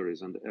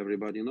deliveries, and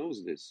everybody knows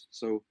this.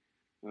 So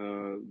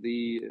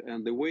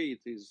the way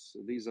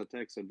these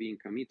attacks are being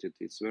committed,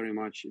 it very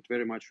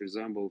much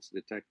resembles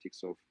the tactics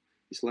of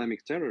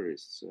Islamic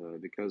terrorists,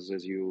 because,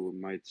 as you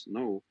might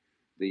know,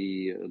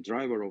 the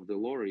driver of the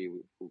lorry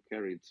who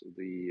carried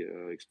the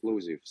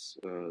explosives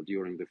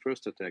during the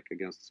first attack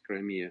against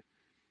Crimea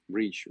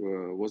bridge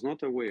was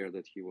not aware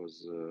that he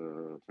was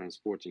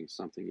transporting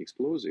something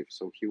explosive.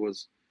 So he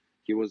was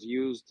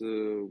used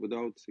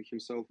without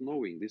himself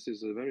knowing. This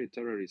is a very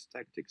terrorist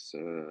tactics,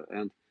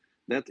 and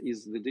that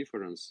is the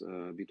difference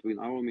between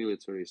our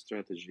military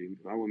strategy,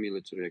 our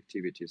military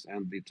activities,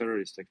 and the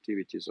terrorist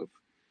activities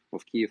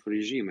of Kiev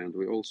regime. And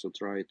we also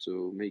try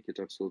to make it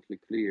absolutely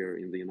clear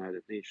in the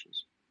United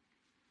Nations.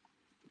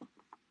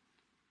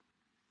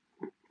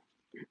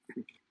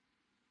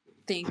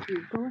 Thank you.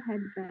 Go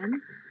ahead,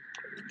 Ben.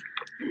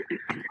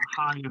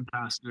 Hi,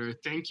 Ambassador.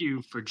 Thank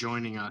you for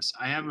joining us.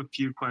 I have a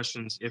few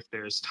questions if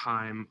there's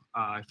time.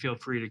 Feel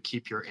free to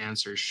keep your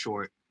answers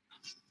short.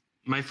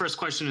 My first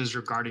question is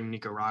regarding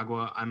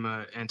Nicaragua. I'm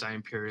an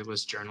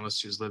anti-imperialist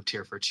journalist who's lived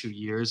here for 2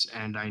 years,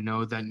 and I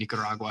know that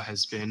Nicaragua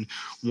has been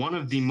one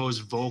of the most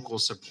vocal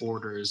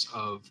supporters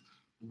of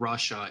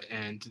Russia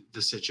and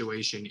the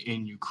situation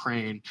in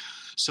Ukraine.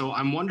 So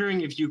I'm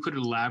wondering if you could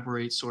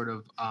elaborate sort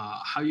of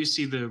how you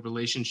see the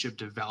relationship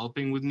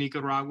developing with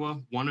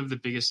Nicaragua. One of the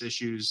biggest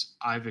issues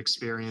I've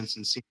experienced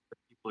and seen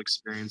people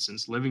experience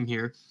since living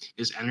here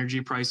is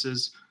energy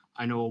prices.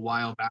 I know a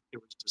while back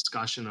there was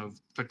discussion of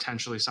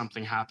potentially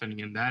something happening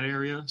in that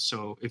area.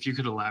 So if you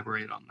could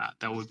elaborate on that,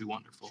 that would be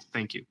wonderful.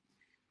 Thank you.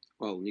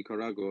 Well,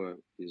 Nicaragua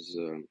is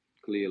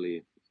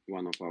clearly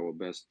one of our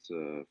best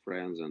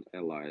friends and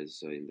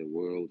allies in the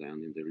world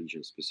and in the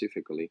region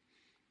specifically.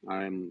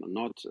 I'm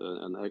not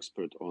an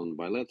expert on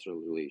bilateral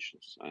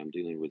relations. I'm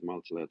dealing with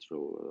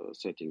multilateral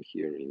setting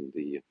here in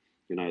the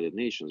United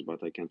Nations,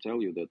 but I can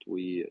tell you that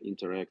we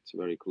interact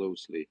very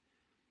closely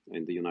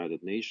in the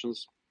United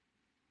Nations.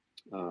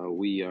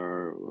 We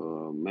are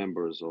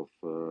members of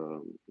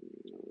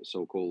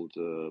so-called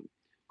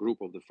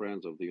Group of the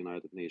Friends of the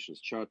United Nations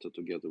Charter,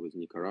 together with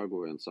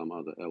Nicaragua and some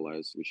other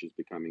allies, which is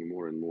becoming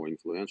more and more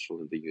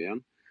influential in the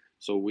UN.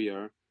 So we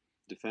are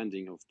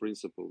defending of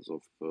principles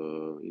of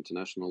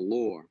international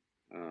law,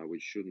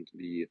 which shouldn't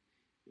be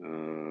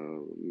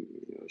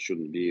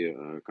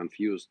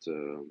confused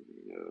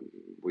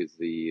with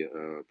the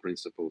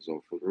principles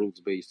of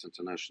rules-based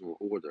international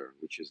order,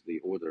 which is the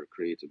order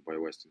created by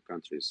Western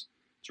countries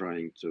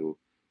trying to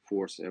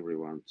force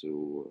everyone to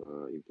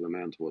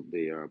implement what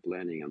they are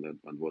planning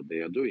and what they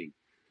are doing.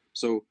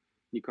 So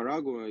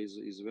Nicaragua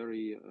is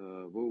very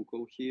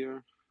vocal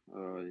here.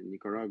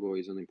 Nicaragua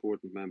is an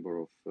important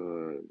member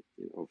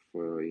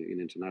in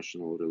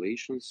international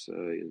relations,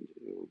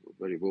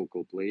 very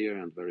vocal player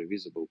and very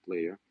visible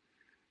player.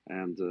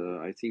 And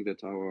I think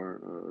that our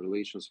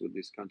relations with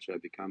this country are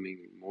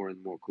becoming more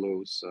and more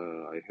close.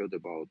 I heard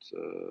about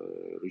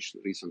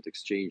recent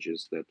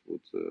exchanges that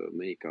would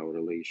make our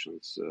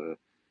relations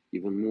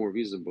even more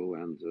visible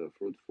and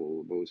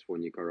fruitful, both for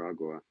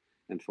Nicaragua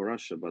and for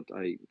Russia. But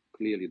I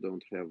clearly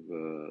don't have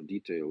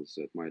details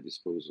at my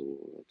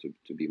disposal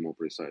to be more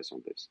precise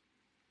on this.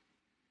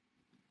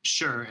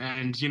 Sure.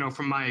 And,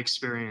 from my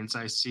experience,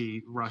 I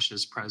see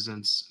Russia's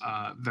presence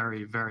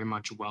very, very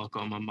much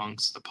welcome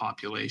amongst the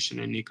population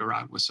in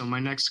Nicaragua. So my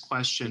next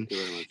question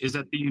is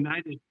that the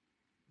United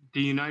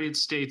the United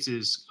States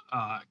is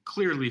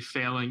clearly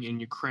failing in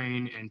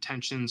Ukraine, and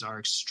tensions are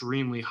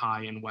extremely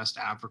high in West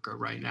Africa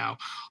right now.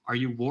 Are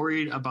you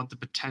worried about the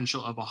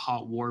potential of a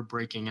hot war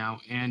breaking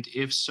out? And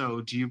if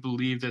so, do you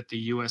believe that the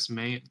U.S.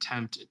 may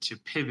attempt to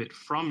pivot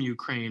from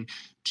Ukraine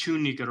to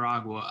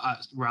Nicaragua,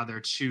 rather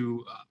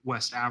to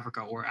West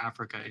Africa or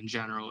Africa in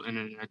general, in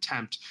an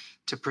attempt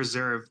to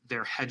preserve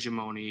their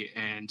hegemony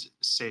and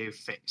save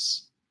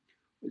face?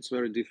 It's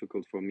very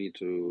difficult for me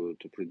to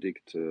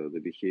predict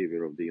the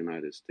behavior of the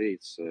United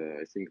States.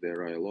 I think there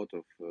are a lot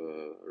of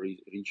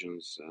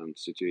regions and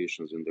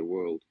situations in the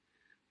world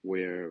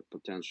where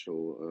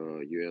potential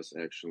U.S.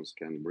 actions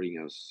can bring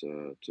us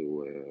to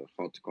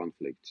a hot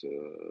conflict,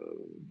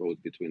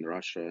 both between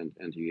Russia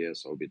and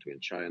U.S. or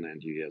between China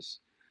and U.S.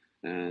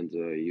 And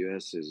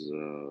U.S. is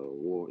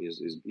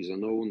a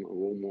known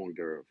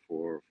warmonger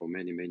for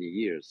many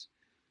years.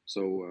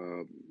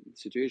 So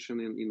situation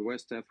in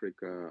West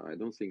Africa, I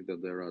don't think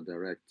that there are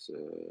direct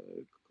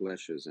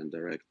clashes and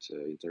direct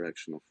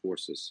interaction of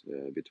forces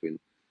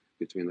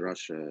between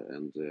Russia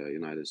and the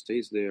United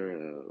States there.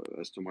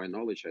 As to my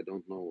knowledge, I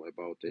don't know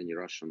about any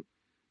Russian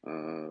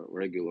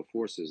regular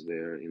forces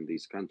there in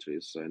these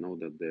countries. I know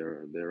that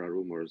there are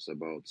rumors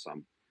about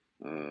some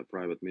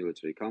private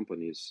military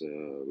companies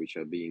which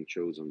are being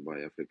chosen by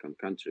African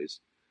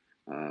countries.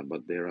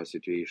 But there are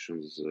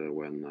situations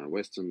when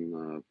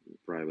Western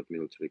private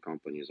military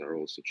companies are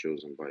also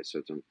chosen by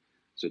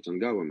certain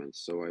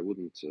governments. So I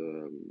wouldn't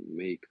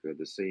make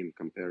the same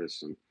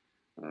comparison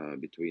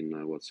between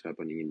what's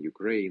happening in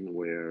Ukraine,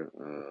 where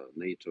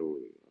NATO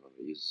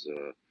is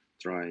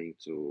trying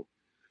to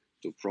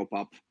prop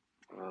up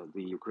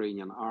the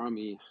Ukrainian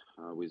army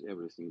with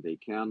everything they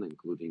can,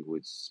 including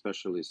with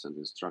specialists and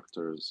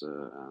instructors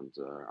and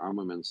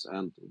armaments,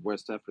 and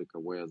West Africa,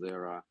 where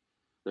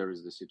there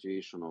is the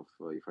situation of,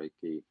 if I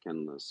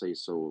can say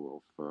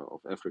so, of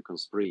African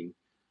Spring,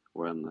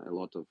 when a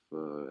lot of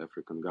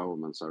African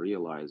governments are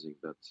realizing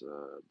that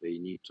they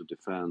need to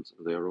defend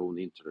their own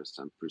interests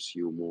and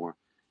pursue more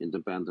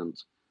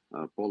independent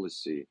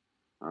policy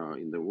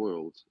in the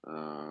world.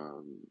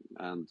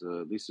 And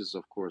this is,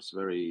 of course,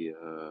 very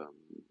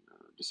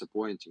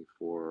disappointing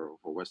for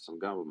Western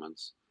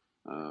governments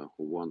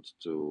who want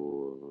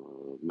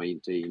to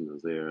maintain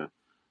their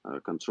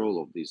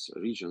control of these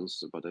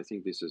regions. But I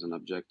think this is an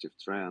objective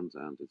trend,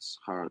 and it's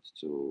hard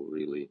to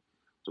really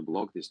to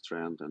block this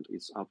trend, and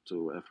it's up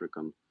to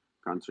African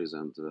countries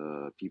and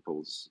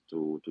peoples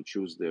to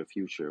choose their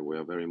future. We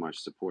are very much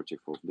supportive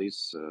of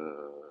this,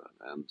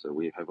 and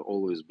we have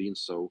always been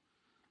so,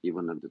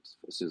 even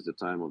since the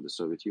time of the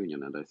Soviet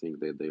Union, and I think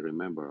that they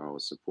remember our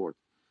support.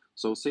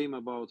 So same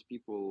about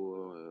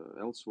people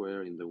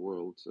elsewhere in the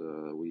world.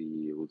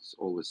 We would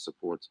always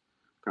support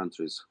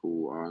countries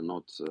who are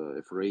not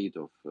afraid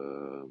of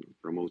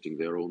promoting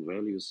their own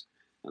values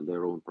and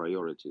their own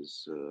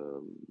priorities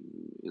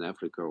in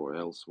Africa or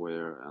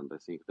elsewhere. And I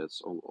think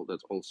that's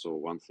also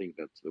one thing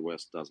that the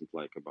West doesn't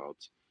like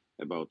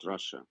about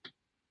Russia.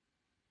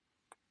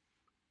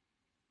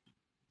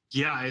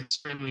 Yeah, it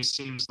certainly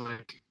seems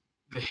like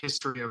the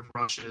history of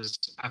Russia's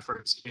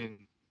efforts in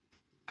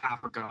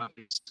Africa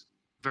is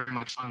very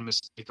much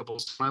unmistakable.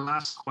 So my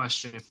last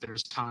question, if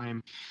there's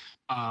time,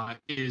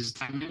 is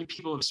that many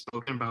people have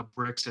spoken about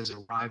BRICS as a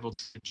rival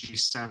to the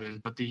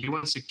G7, but the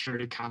UN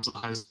Security Council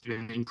has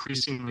been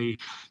increasingly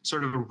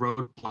sort of a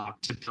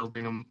roadblock to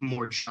building a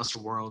more just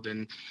world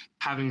and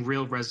having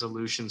real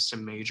resolutions to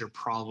major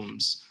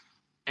problems.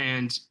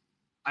 And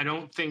I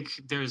don't think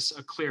there's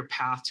a clear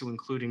path to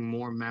including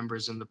more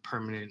members in the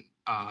permanent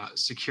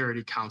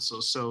Security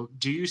Council. So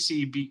do you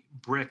see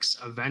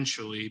BRICS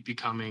eventually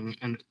becoming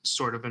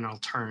sort of an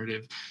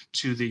alternative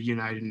to the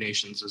United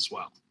Nations as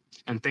well?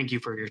 And thank you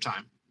for your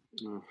time.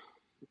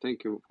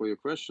 Thank you for your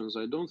questions.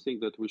 I don't think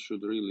that we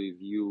should really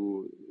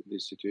view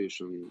this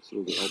situation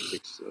through the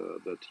optics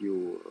that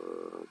you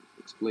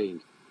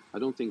explained. I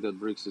don't think that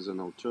BRICS is an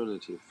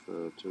alternative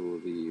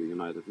to the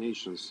United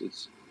Nations.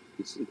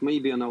 It may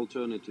be an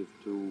alternative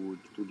to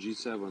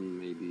G7,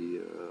 maybe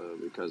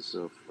because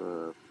of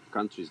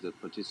countries that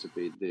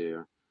participate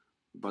there,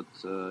 but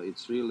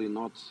it's really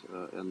not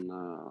an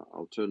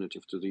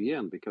alternative to the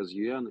UN, because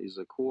UN is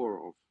a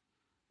core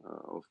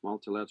of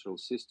multilateral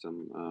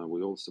system.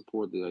 We all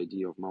support the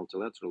idea of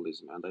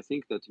multilateralism, and I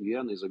think that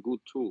UN is a good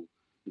tool.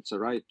 It's a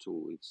right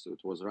tool. It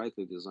was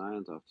rightly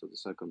designed after the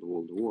Second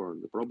World War.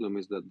 And the problem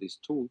is that this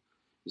tool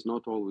is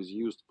not always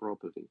used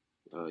properly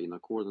in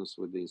accordance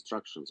with the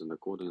instructions, in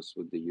accordance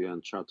with the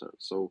UN Charter.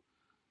 So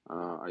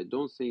I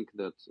don't think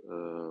that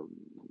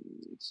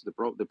it's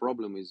the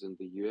problem is in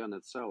the UN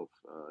itself,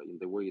 in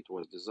the way it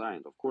was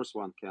designed. Of course,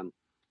 one can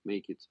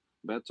make it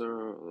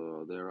better.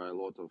 There are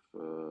a lot of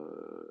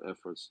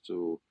efforts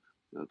to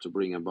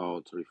bring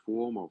about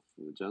reform of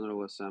the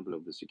General Assembly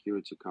of the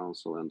Security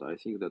Council, and I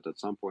think that at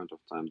some point of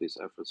time these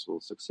efforts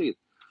will succeed.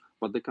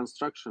 But the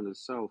construction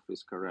itself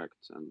is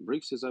correct, and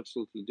BRICS is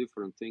absolutely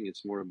different thing.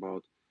 It's more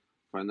about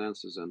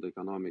finances and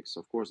economics.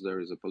 Of course,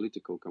 there is a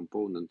political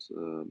component,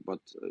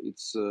 but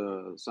it's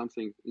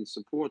something in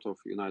support of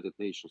United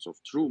Nations, of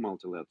true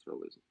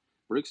multilateralism.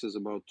 BRICS is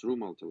about true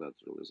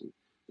multilateralism,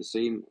 the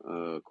same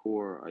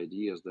core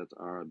ideas that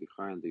are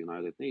behind the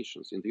United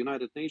Nations. In the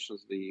United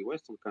Nations, the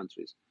Western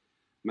countries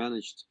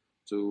managed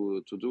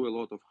to do a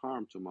lot of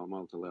harm to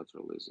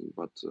multilateralism,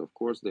 but of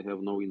course they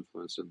have no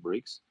influence at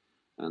BRICS,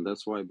 and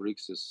that's why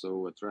BRICS is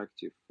so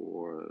attractive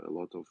for a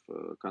lot of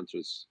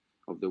countries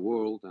of the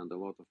world, and a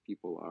lot of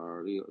people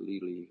are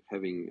really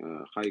having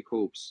high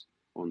hopes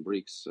on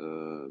BRICS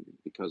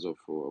because of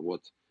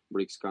what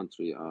BRICS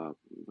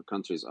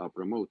countries are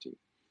promoting.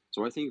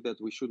 So I think that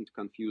we shouldn't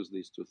confuse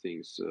these two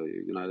things,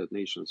 United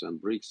Nations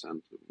and BRICS,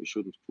 and we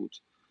shouldn't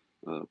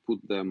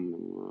put them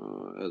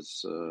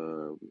as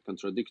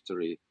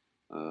contradictory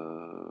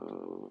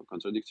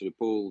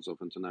poles of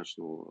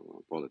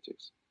international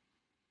politics.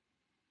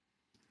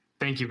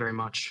 Thank you very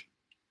much.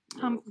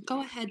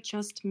 Go ahead,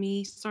 just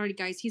me. Sorry,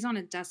 guys. He's on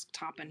a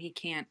desktop and he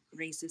can't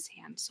raise his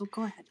hand, so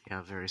go ahead.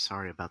 Yeah, very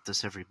sorry about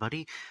this,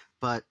 everybody.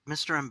 But,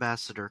 Mr.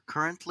 Ambassador,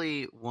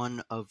 currently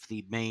one of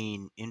the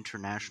main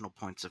international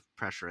points of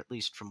pressure, at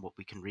least from what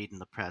we can read in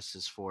the press,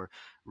 is for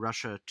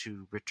Russia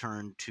to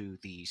return to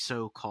the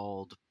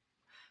so-called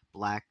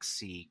Black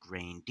Sea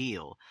grain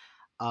deal.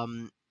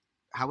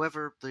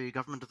 However, the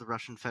government of the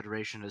Russian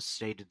Federation has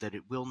stated that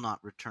it will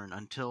not return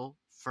until,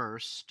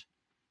 first,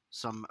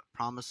 some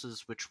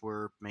promises which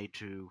were made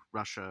to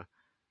Russia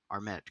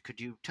are met. Could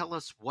you tell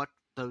us what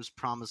those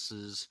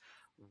promises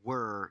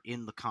were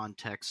in the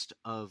context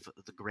of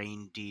the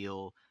grain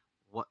deal,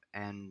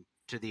 and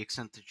to the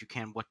extent that you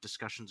can, what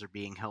discussions are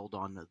being held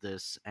on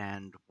this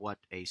and what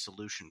a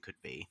solution could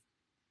be?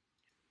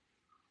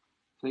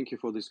 Thank you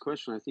for this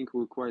question. I think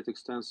we quite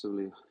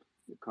extensively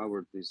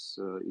covered this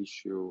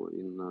issue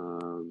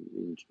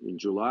in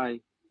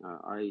July.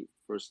 I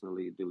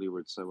personally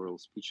delivered several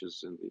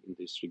speeches in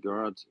this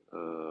regard,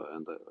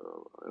 and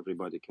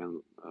everybody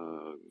can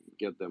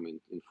get them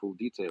in full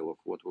detail of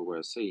what we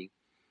were saying.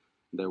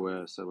 There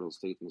were several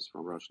statements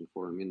from Russian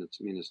foreign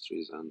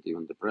ministries, and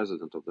even the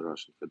president of the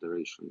Russian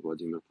Federation,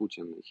 Vladimir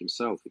Putin,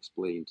 himself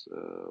explained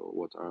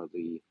what are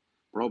the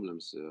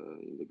problems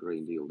in the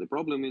grain deal.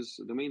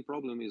 The main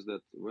problem is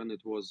that when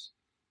it was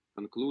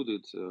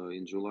concluded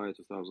in July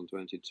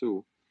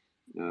 2022,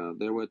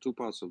 there were two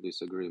parts of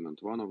this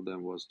agreement. One of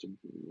them was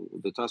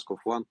the task of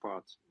one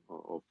part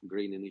of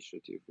grain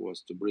initiative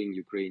was to bring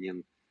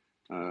Ukrainian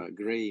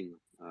grain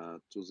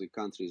to the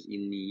countries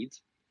in need.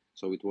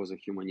 So it was a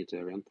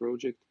humanitarian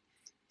project.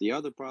 The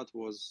other task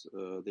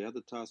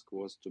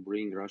was to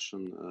bring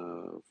Russian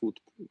food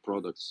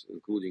products,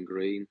 including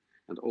grain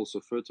and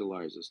also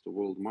fertilizers, to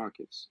world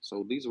markets.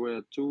 So these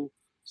were two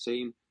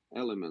same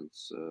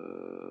elements,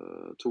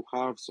 two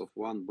halves of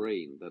one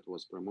brain that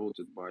was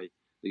promoted by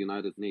the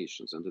United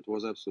Nations. And it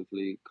was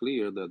absolutely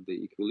clear that the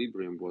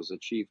equilibrium was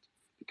achieved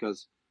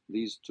because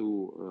these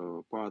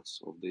two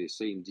parts of the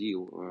same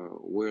deal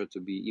were to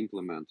be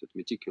implemented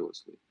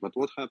meticulously. But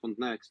what happened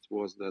next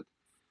was that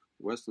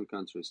Western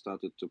countries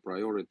started to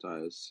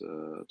prioritize,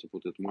 to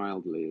put it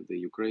mildly, the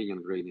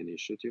Ukrainian grain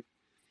initiative.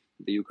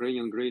 The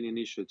Ukrainian grain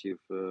initiative,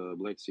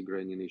 Black Sea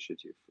grain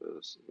initiative,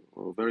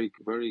 very,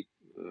 very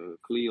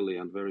clearly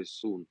and very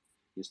soon,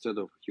 instead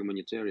of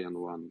humanitarian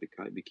one,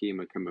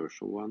 became a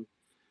commercial one.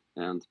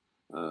 And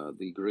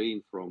the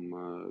grain from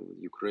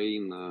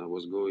Ukraine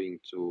was going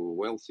to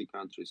wealthy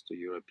countries, to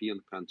European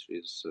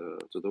countries,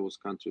 to those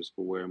countries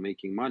who were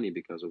making money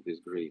because of this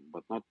grain,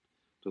 but not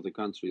to the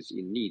countries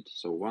in need.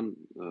 So one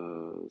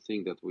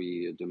thing that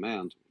we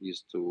demand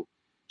is to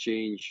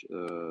change,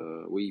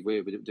 we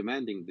were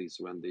demanding this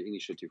when the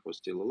initiative was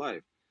still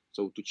alive.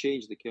 So to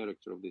change the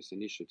character of this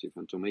initiative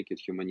and to make it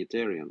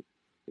humanitarian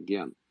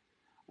again.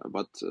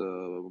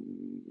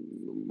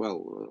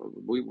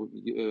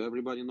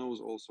 Everybody knows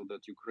also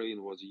that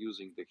Ukraine was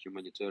using the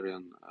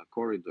humanitarian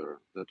corridor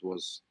that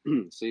was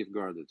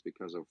safeguarded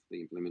because of the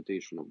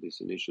implementation of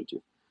this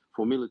initiative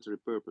for military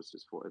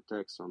purposes, for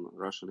attacks on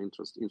Russian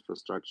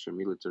infrastructure,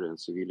 military and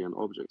civilian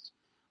objects,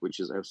 which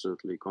is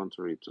absolutely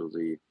contrary to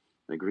the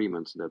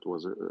agreement that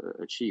was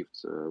achieved.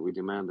 We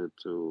demanded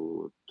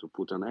to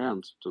put an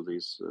end to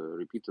this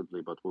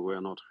repeatedly, but we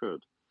were not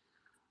heard.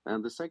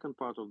 And the second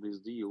part of this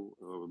deal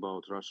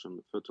about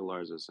Russian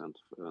fertilizers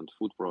and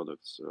food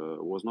products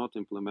was not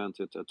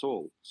implemented at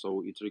all. So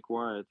it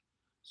required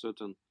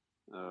certain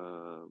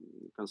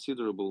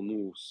considerable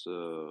moves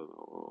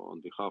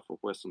on behalf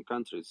of Western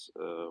countries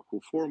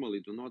who formally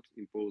do not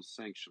impose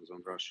sanctions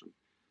on Russian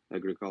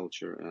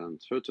agriculture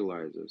and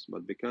fertilizers.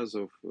 But because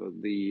of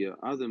the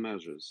other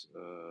measures,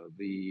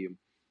 the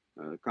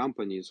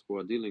companies who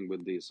are dealing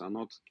with this are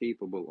not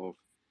capable of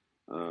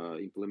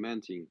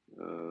implementing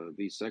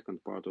the second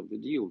part of the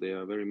deal. They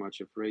are very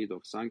much afraid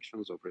of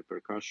sanctions, of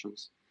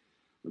repercussions.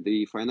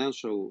 The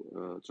financial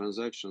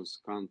transactions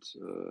can't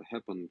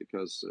happen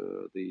because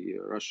the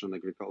Russian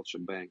Agriculture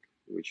Bank,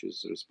 which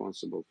is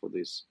responsible for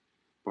this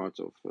part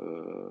of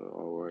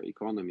our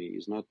economy,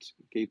 is not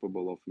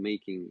capable of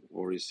making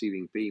or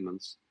receiving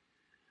payments.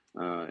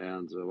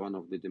 And one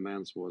of the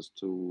demands was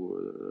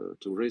to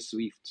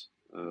re-SWIFT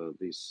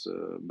this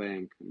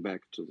bank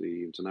back to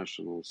the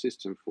international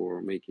system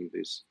for making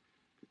these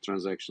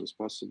transactions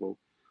possible.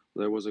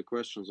 There was a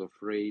question of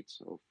rate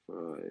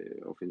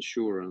of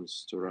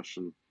insurance to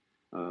Russian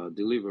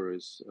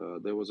deliveries.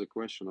 There was a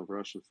question of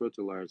Russian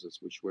fertilizers,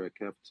 which were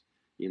kept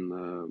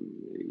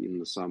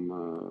in some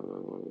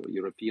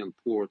European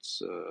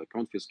ports,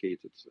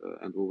 confiscated,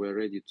 and we were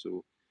ready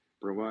to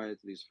provide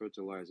these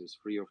fertilizers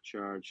free of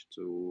charge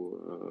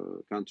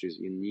to countries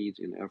in need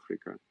in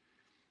Africa.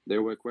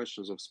 There were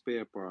questions of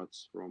spare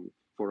parts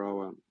for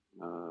our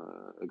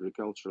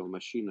agricultural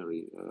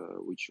machinery,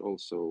 which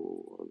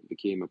also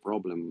became a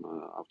problem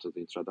after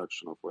the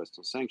introduction of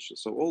Western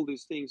sanctions. So all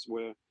these things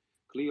were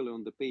clearly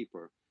on the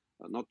paper,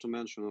 not to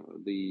mention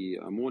the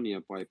ammonia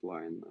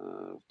pipeline,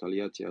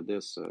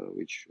 Taliati-Odessa,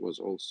 which was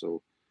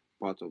also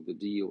part of the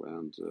deal,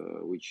 and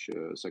which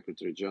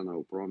Secretary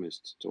General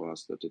promised to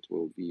us that it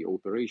will be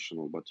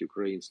operational, but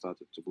Ukraine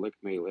started to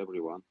blackmail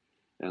everyone.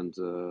 And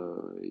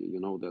you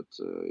know that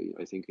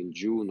I think in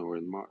June or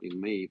in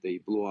May they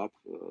blew up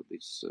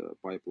this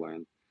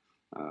pipeline.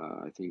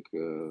 I think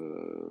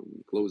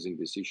closing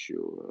this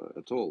issue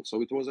at all.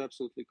 So it was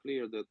absolutely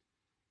clear that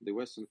the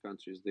Western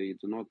countries, they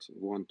do not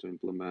want to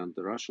implement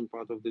the Russian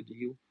part of the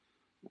deal,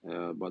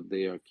 but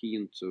they are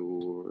keen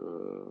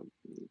to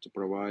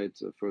provide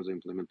further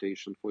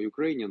implementation for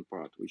Ukrainian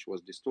part, which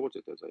was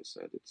distorted, as I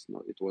said.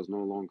 It was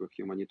no longer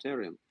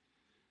humanitarian,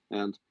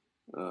 and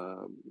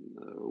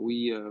we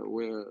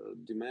were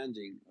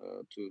demanding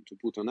to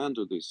put an end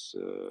to this,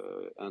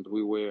 and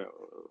we were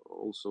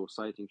also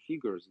citing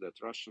figures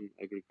that Russian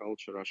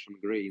agriculture, Russian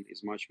grain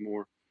is much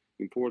more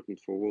important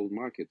for world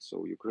markets.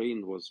 So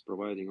Ukraine was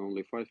providing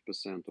only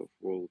 5% of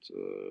world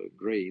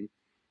grain,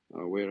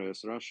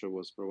 whereas Russia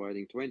was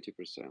providing 20%.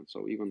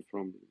 So even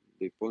from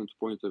the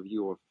point of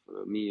view of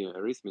mere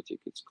arithmetic,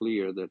 it's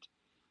clear that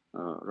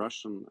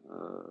Russian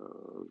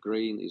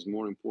grain is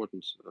more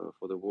important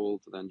for the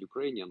world than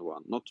Ukrainian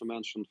one, not to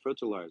mention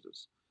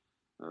fertilizers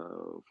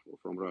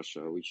from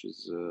Russia, which is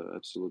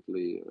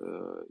absolutely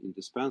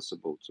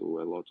indispensable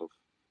to a lot of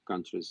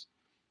countries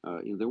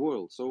in the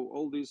world. So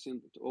all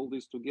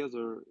this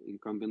together in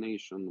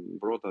combination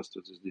brought us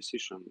to this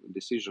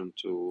decision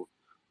to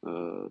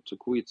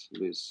quit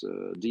this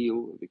deal,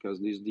 because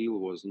this deal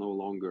was no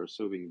longer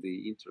serving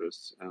the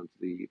interests and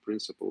the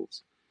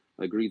principles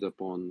agreed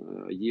upon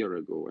a year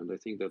ago. And I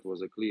think that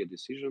was a clear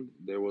decision.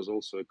 There was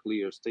also a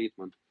clear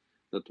statement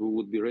that we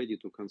would be ready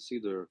to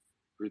consider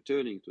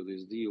returning to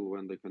this deal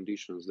when the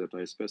conditions that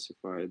I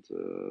specified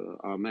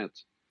are met.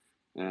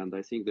 And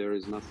I think there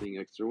is nothing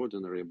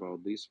extraordinary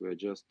about this. We're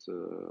just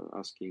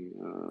asking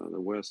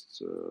the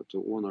West to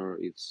honor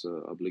its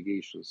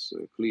obligations,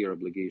 clear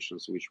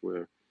obligations, which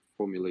were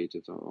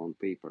formulated on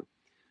paper.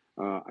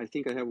 I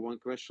think I have one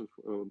question,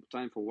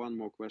 time for one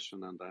more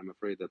question, and I'm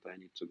afraid that I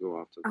need to go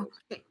after that.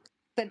 Okay,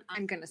 then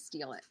I'm going to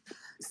steal it.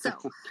 So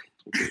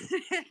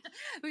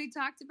we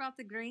talked about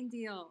the grain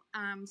deal.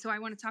 So I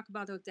want to talk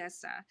about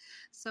Odessa.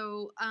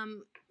 So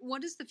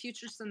what is the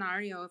future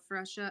scenario if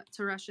Russia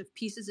if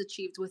peace is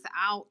achieved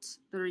without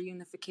the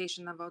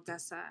reunification of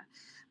Odessa?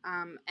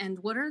 And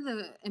what are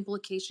the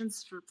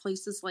implications for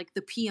places like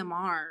the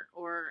PMR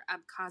or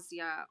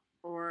Abkhazia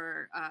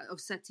or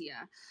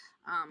Ossetia?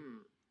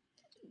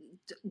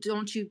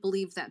 Don't you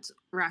believe that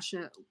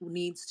Russia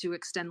needs to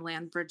extend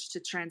land bridge to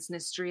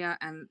Transnistria,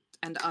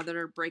 and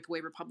other breakaway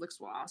republics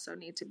will also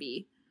need to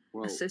be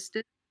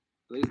assisted?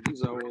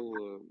 These are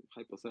all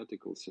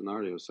hypothetical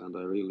scenarios, and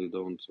I really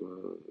don't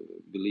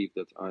believe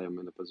that I am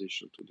in a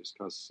position to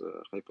discuss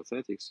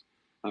hypothetics.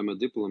 I'm a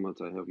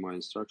diplomat. I have my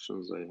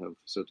instructions. I have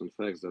certain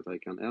facts that I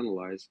can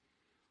analyze.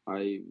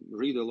 I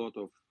read a lot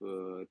of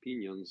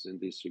opinions in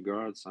this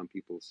regard. Some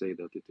people say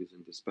that it is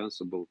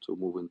indispensable to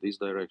move in this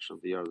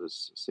direction. The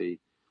others say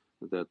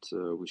that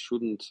we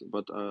shouldn't.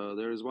 But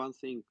there is one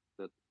thing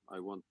that I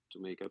want to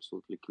make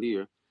absolutely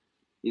clear,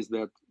 is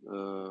that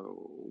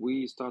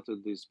we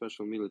started this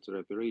special military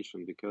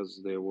operation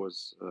because there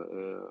was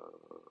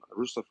a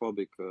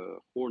Russophobic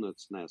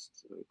hornet's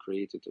nest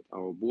created at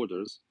our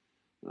borders.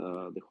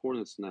 The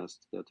hornet's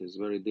nest that is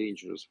very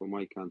dangerous for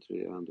my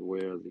country, and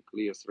where the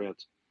clear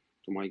threat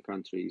to my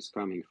country is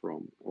coming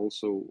from.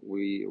 Also,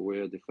 we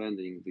were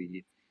defending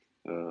the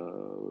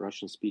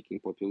Russian-speaking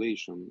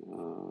population,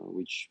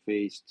 which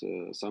faced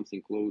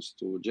something close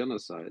to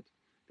genocide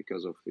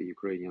because of the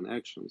Ukrainian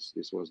actions.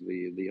 This was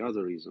the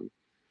other reason.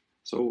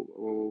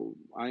 So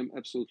I'm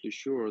absolutely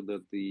sure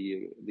that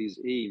these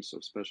aims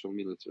of special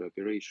military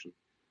operation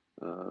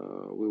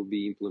will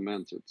be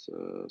implemented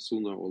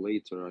sooner or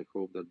later. I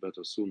hope that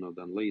better sooner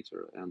than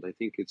later. And I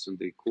think it's in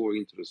the core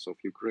interests of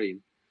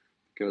Ukraine,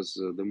 because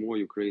the more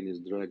Ukraine is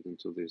dragged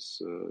into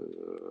this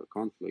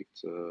conflict,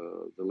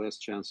 the less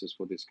chances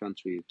for this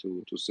country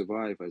to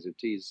survive as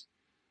it is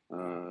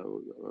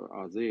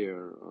are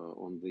there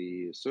on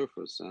the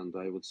surface. And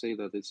I would say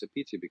that it's a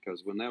pity,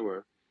 because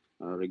whenever,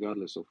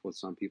 regardless of what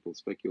some people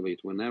speculate,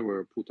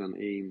 whenever Putin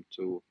aimed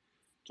to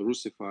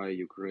Russify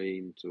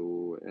Ukraine,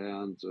 to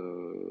end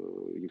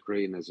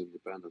Ukraine as an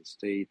independent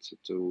state,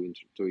 to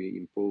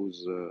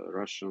impose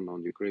Russian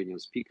on Ukrainian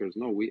speakers,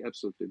 no, we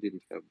absolutely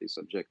didn't have these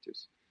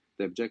objectives.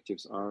 The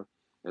objectives are,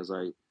 as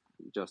I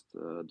just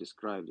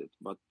described it.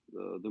 But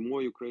the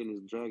more Ukraine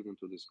is dragged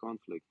into this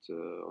conflict,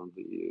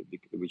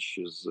 which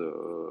is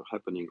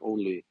happening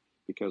only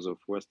because of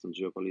Western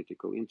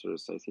geopolitical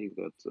interests, I think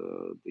that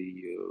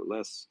the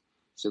less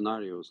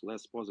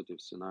positive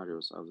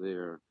scenarios are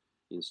there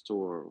in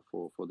store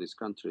for this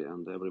country,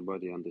 and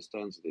everybody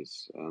understands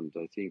this. And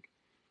I think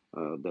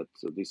that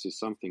this is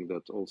something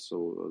that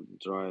also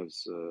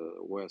drives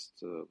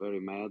West very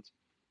mad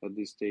at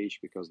this stage,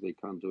 because they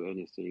can't do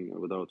anything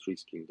without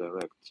risking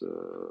direct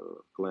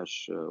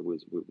clash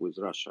with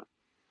Russia.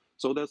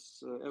 So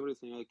that's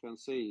everything I can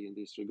say in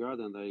this regard,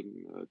 and I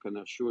can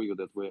assure you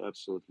that we're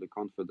absolutely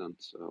confident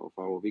of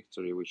our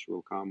victory, which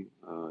will come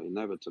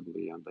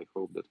inevitably, and I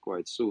hope that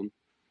quite soon.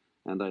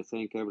 And I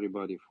thank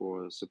everybody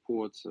for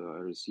support. I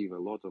receive a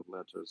lot of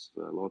letters,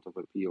 a lot of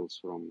appeals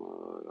from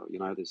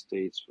United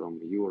States, from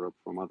Europe,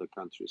 from other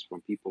countries, from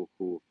people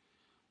who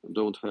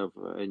don't have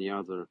any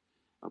other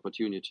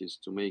opportunities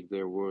to make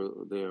their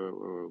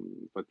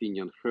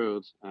opinion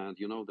heard. And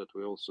you know that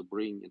we also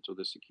bring into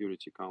the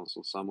Security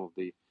Council some of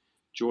the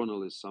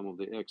journalists, some of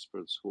the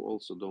experts who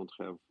also don't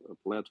have a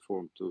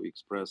platform to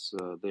express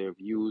their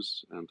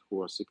views, and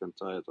who are sick and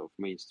tired of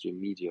mainstream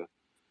media,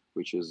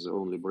 which is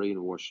only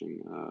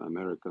brainwashing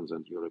Americans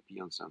and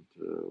Europeans, and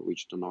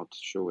which do not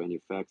show any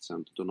facts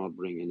and do not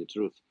bring any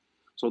truth.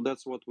 So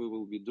that's what we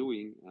will be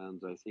doing, and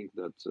I think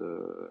that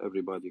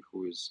everybody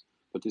who is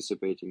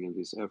participating in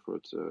this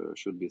effort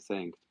should be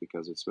thanked,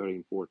 because it's very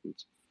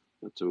important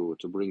to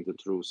bring the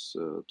truth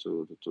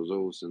to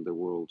those in the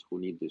world who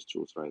need this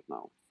truth right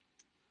now.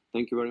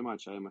 Thank you very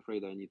much. I am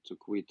afraid I need to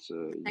quit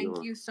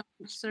Thank you so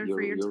much, sir,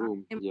 for your time.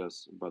 room.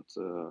 Yes, but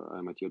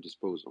I'm at your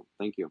disposal.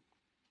 Thank you.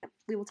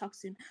 We will talk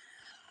soon.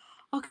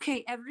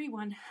 Okay,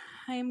 everyone,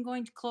 I am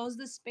going to close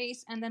this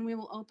space, and then we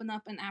will open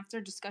up an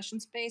after discussion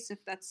space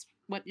if that's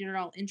what you're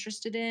all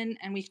interested in,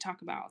 and we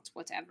talk about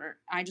whatever.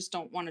 I just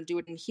don't want to do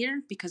it in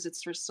here because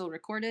it's still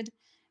recorded,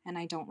 and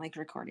I don't like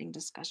recording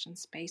discussion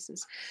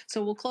spaces.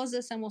 So we'll close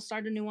this and we'll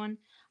start a new one,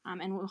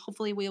 and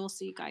hopefully we will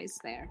see you guys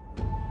there.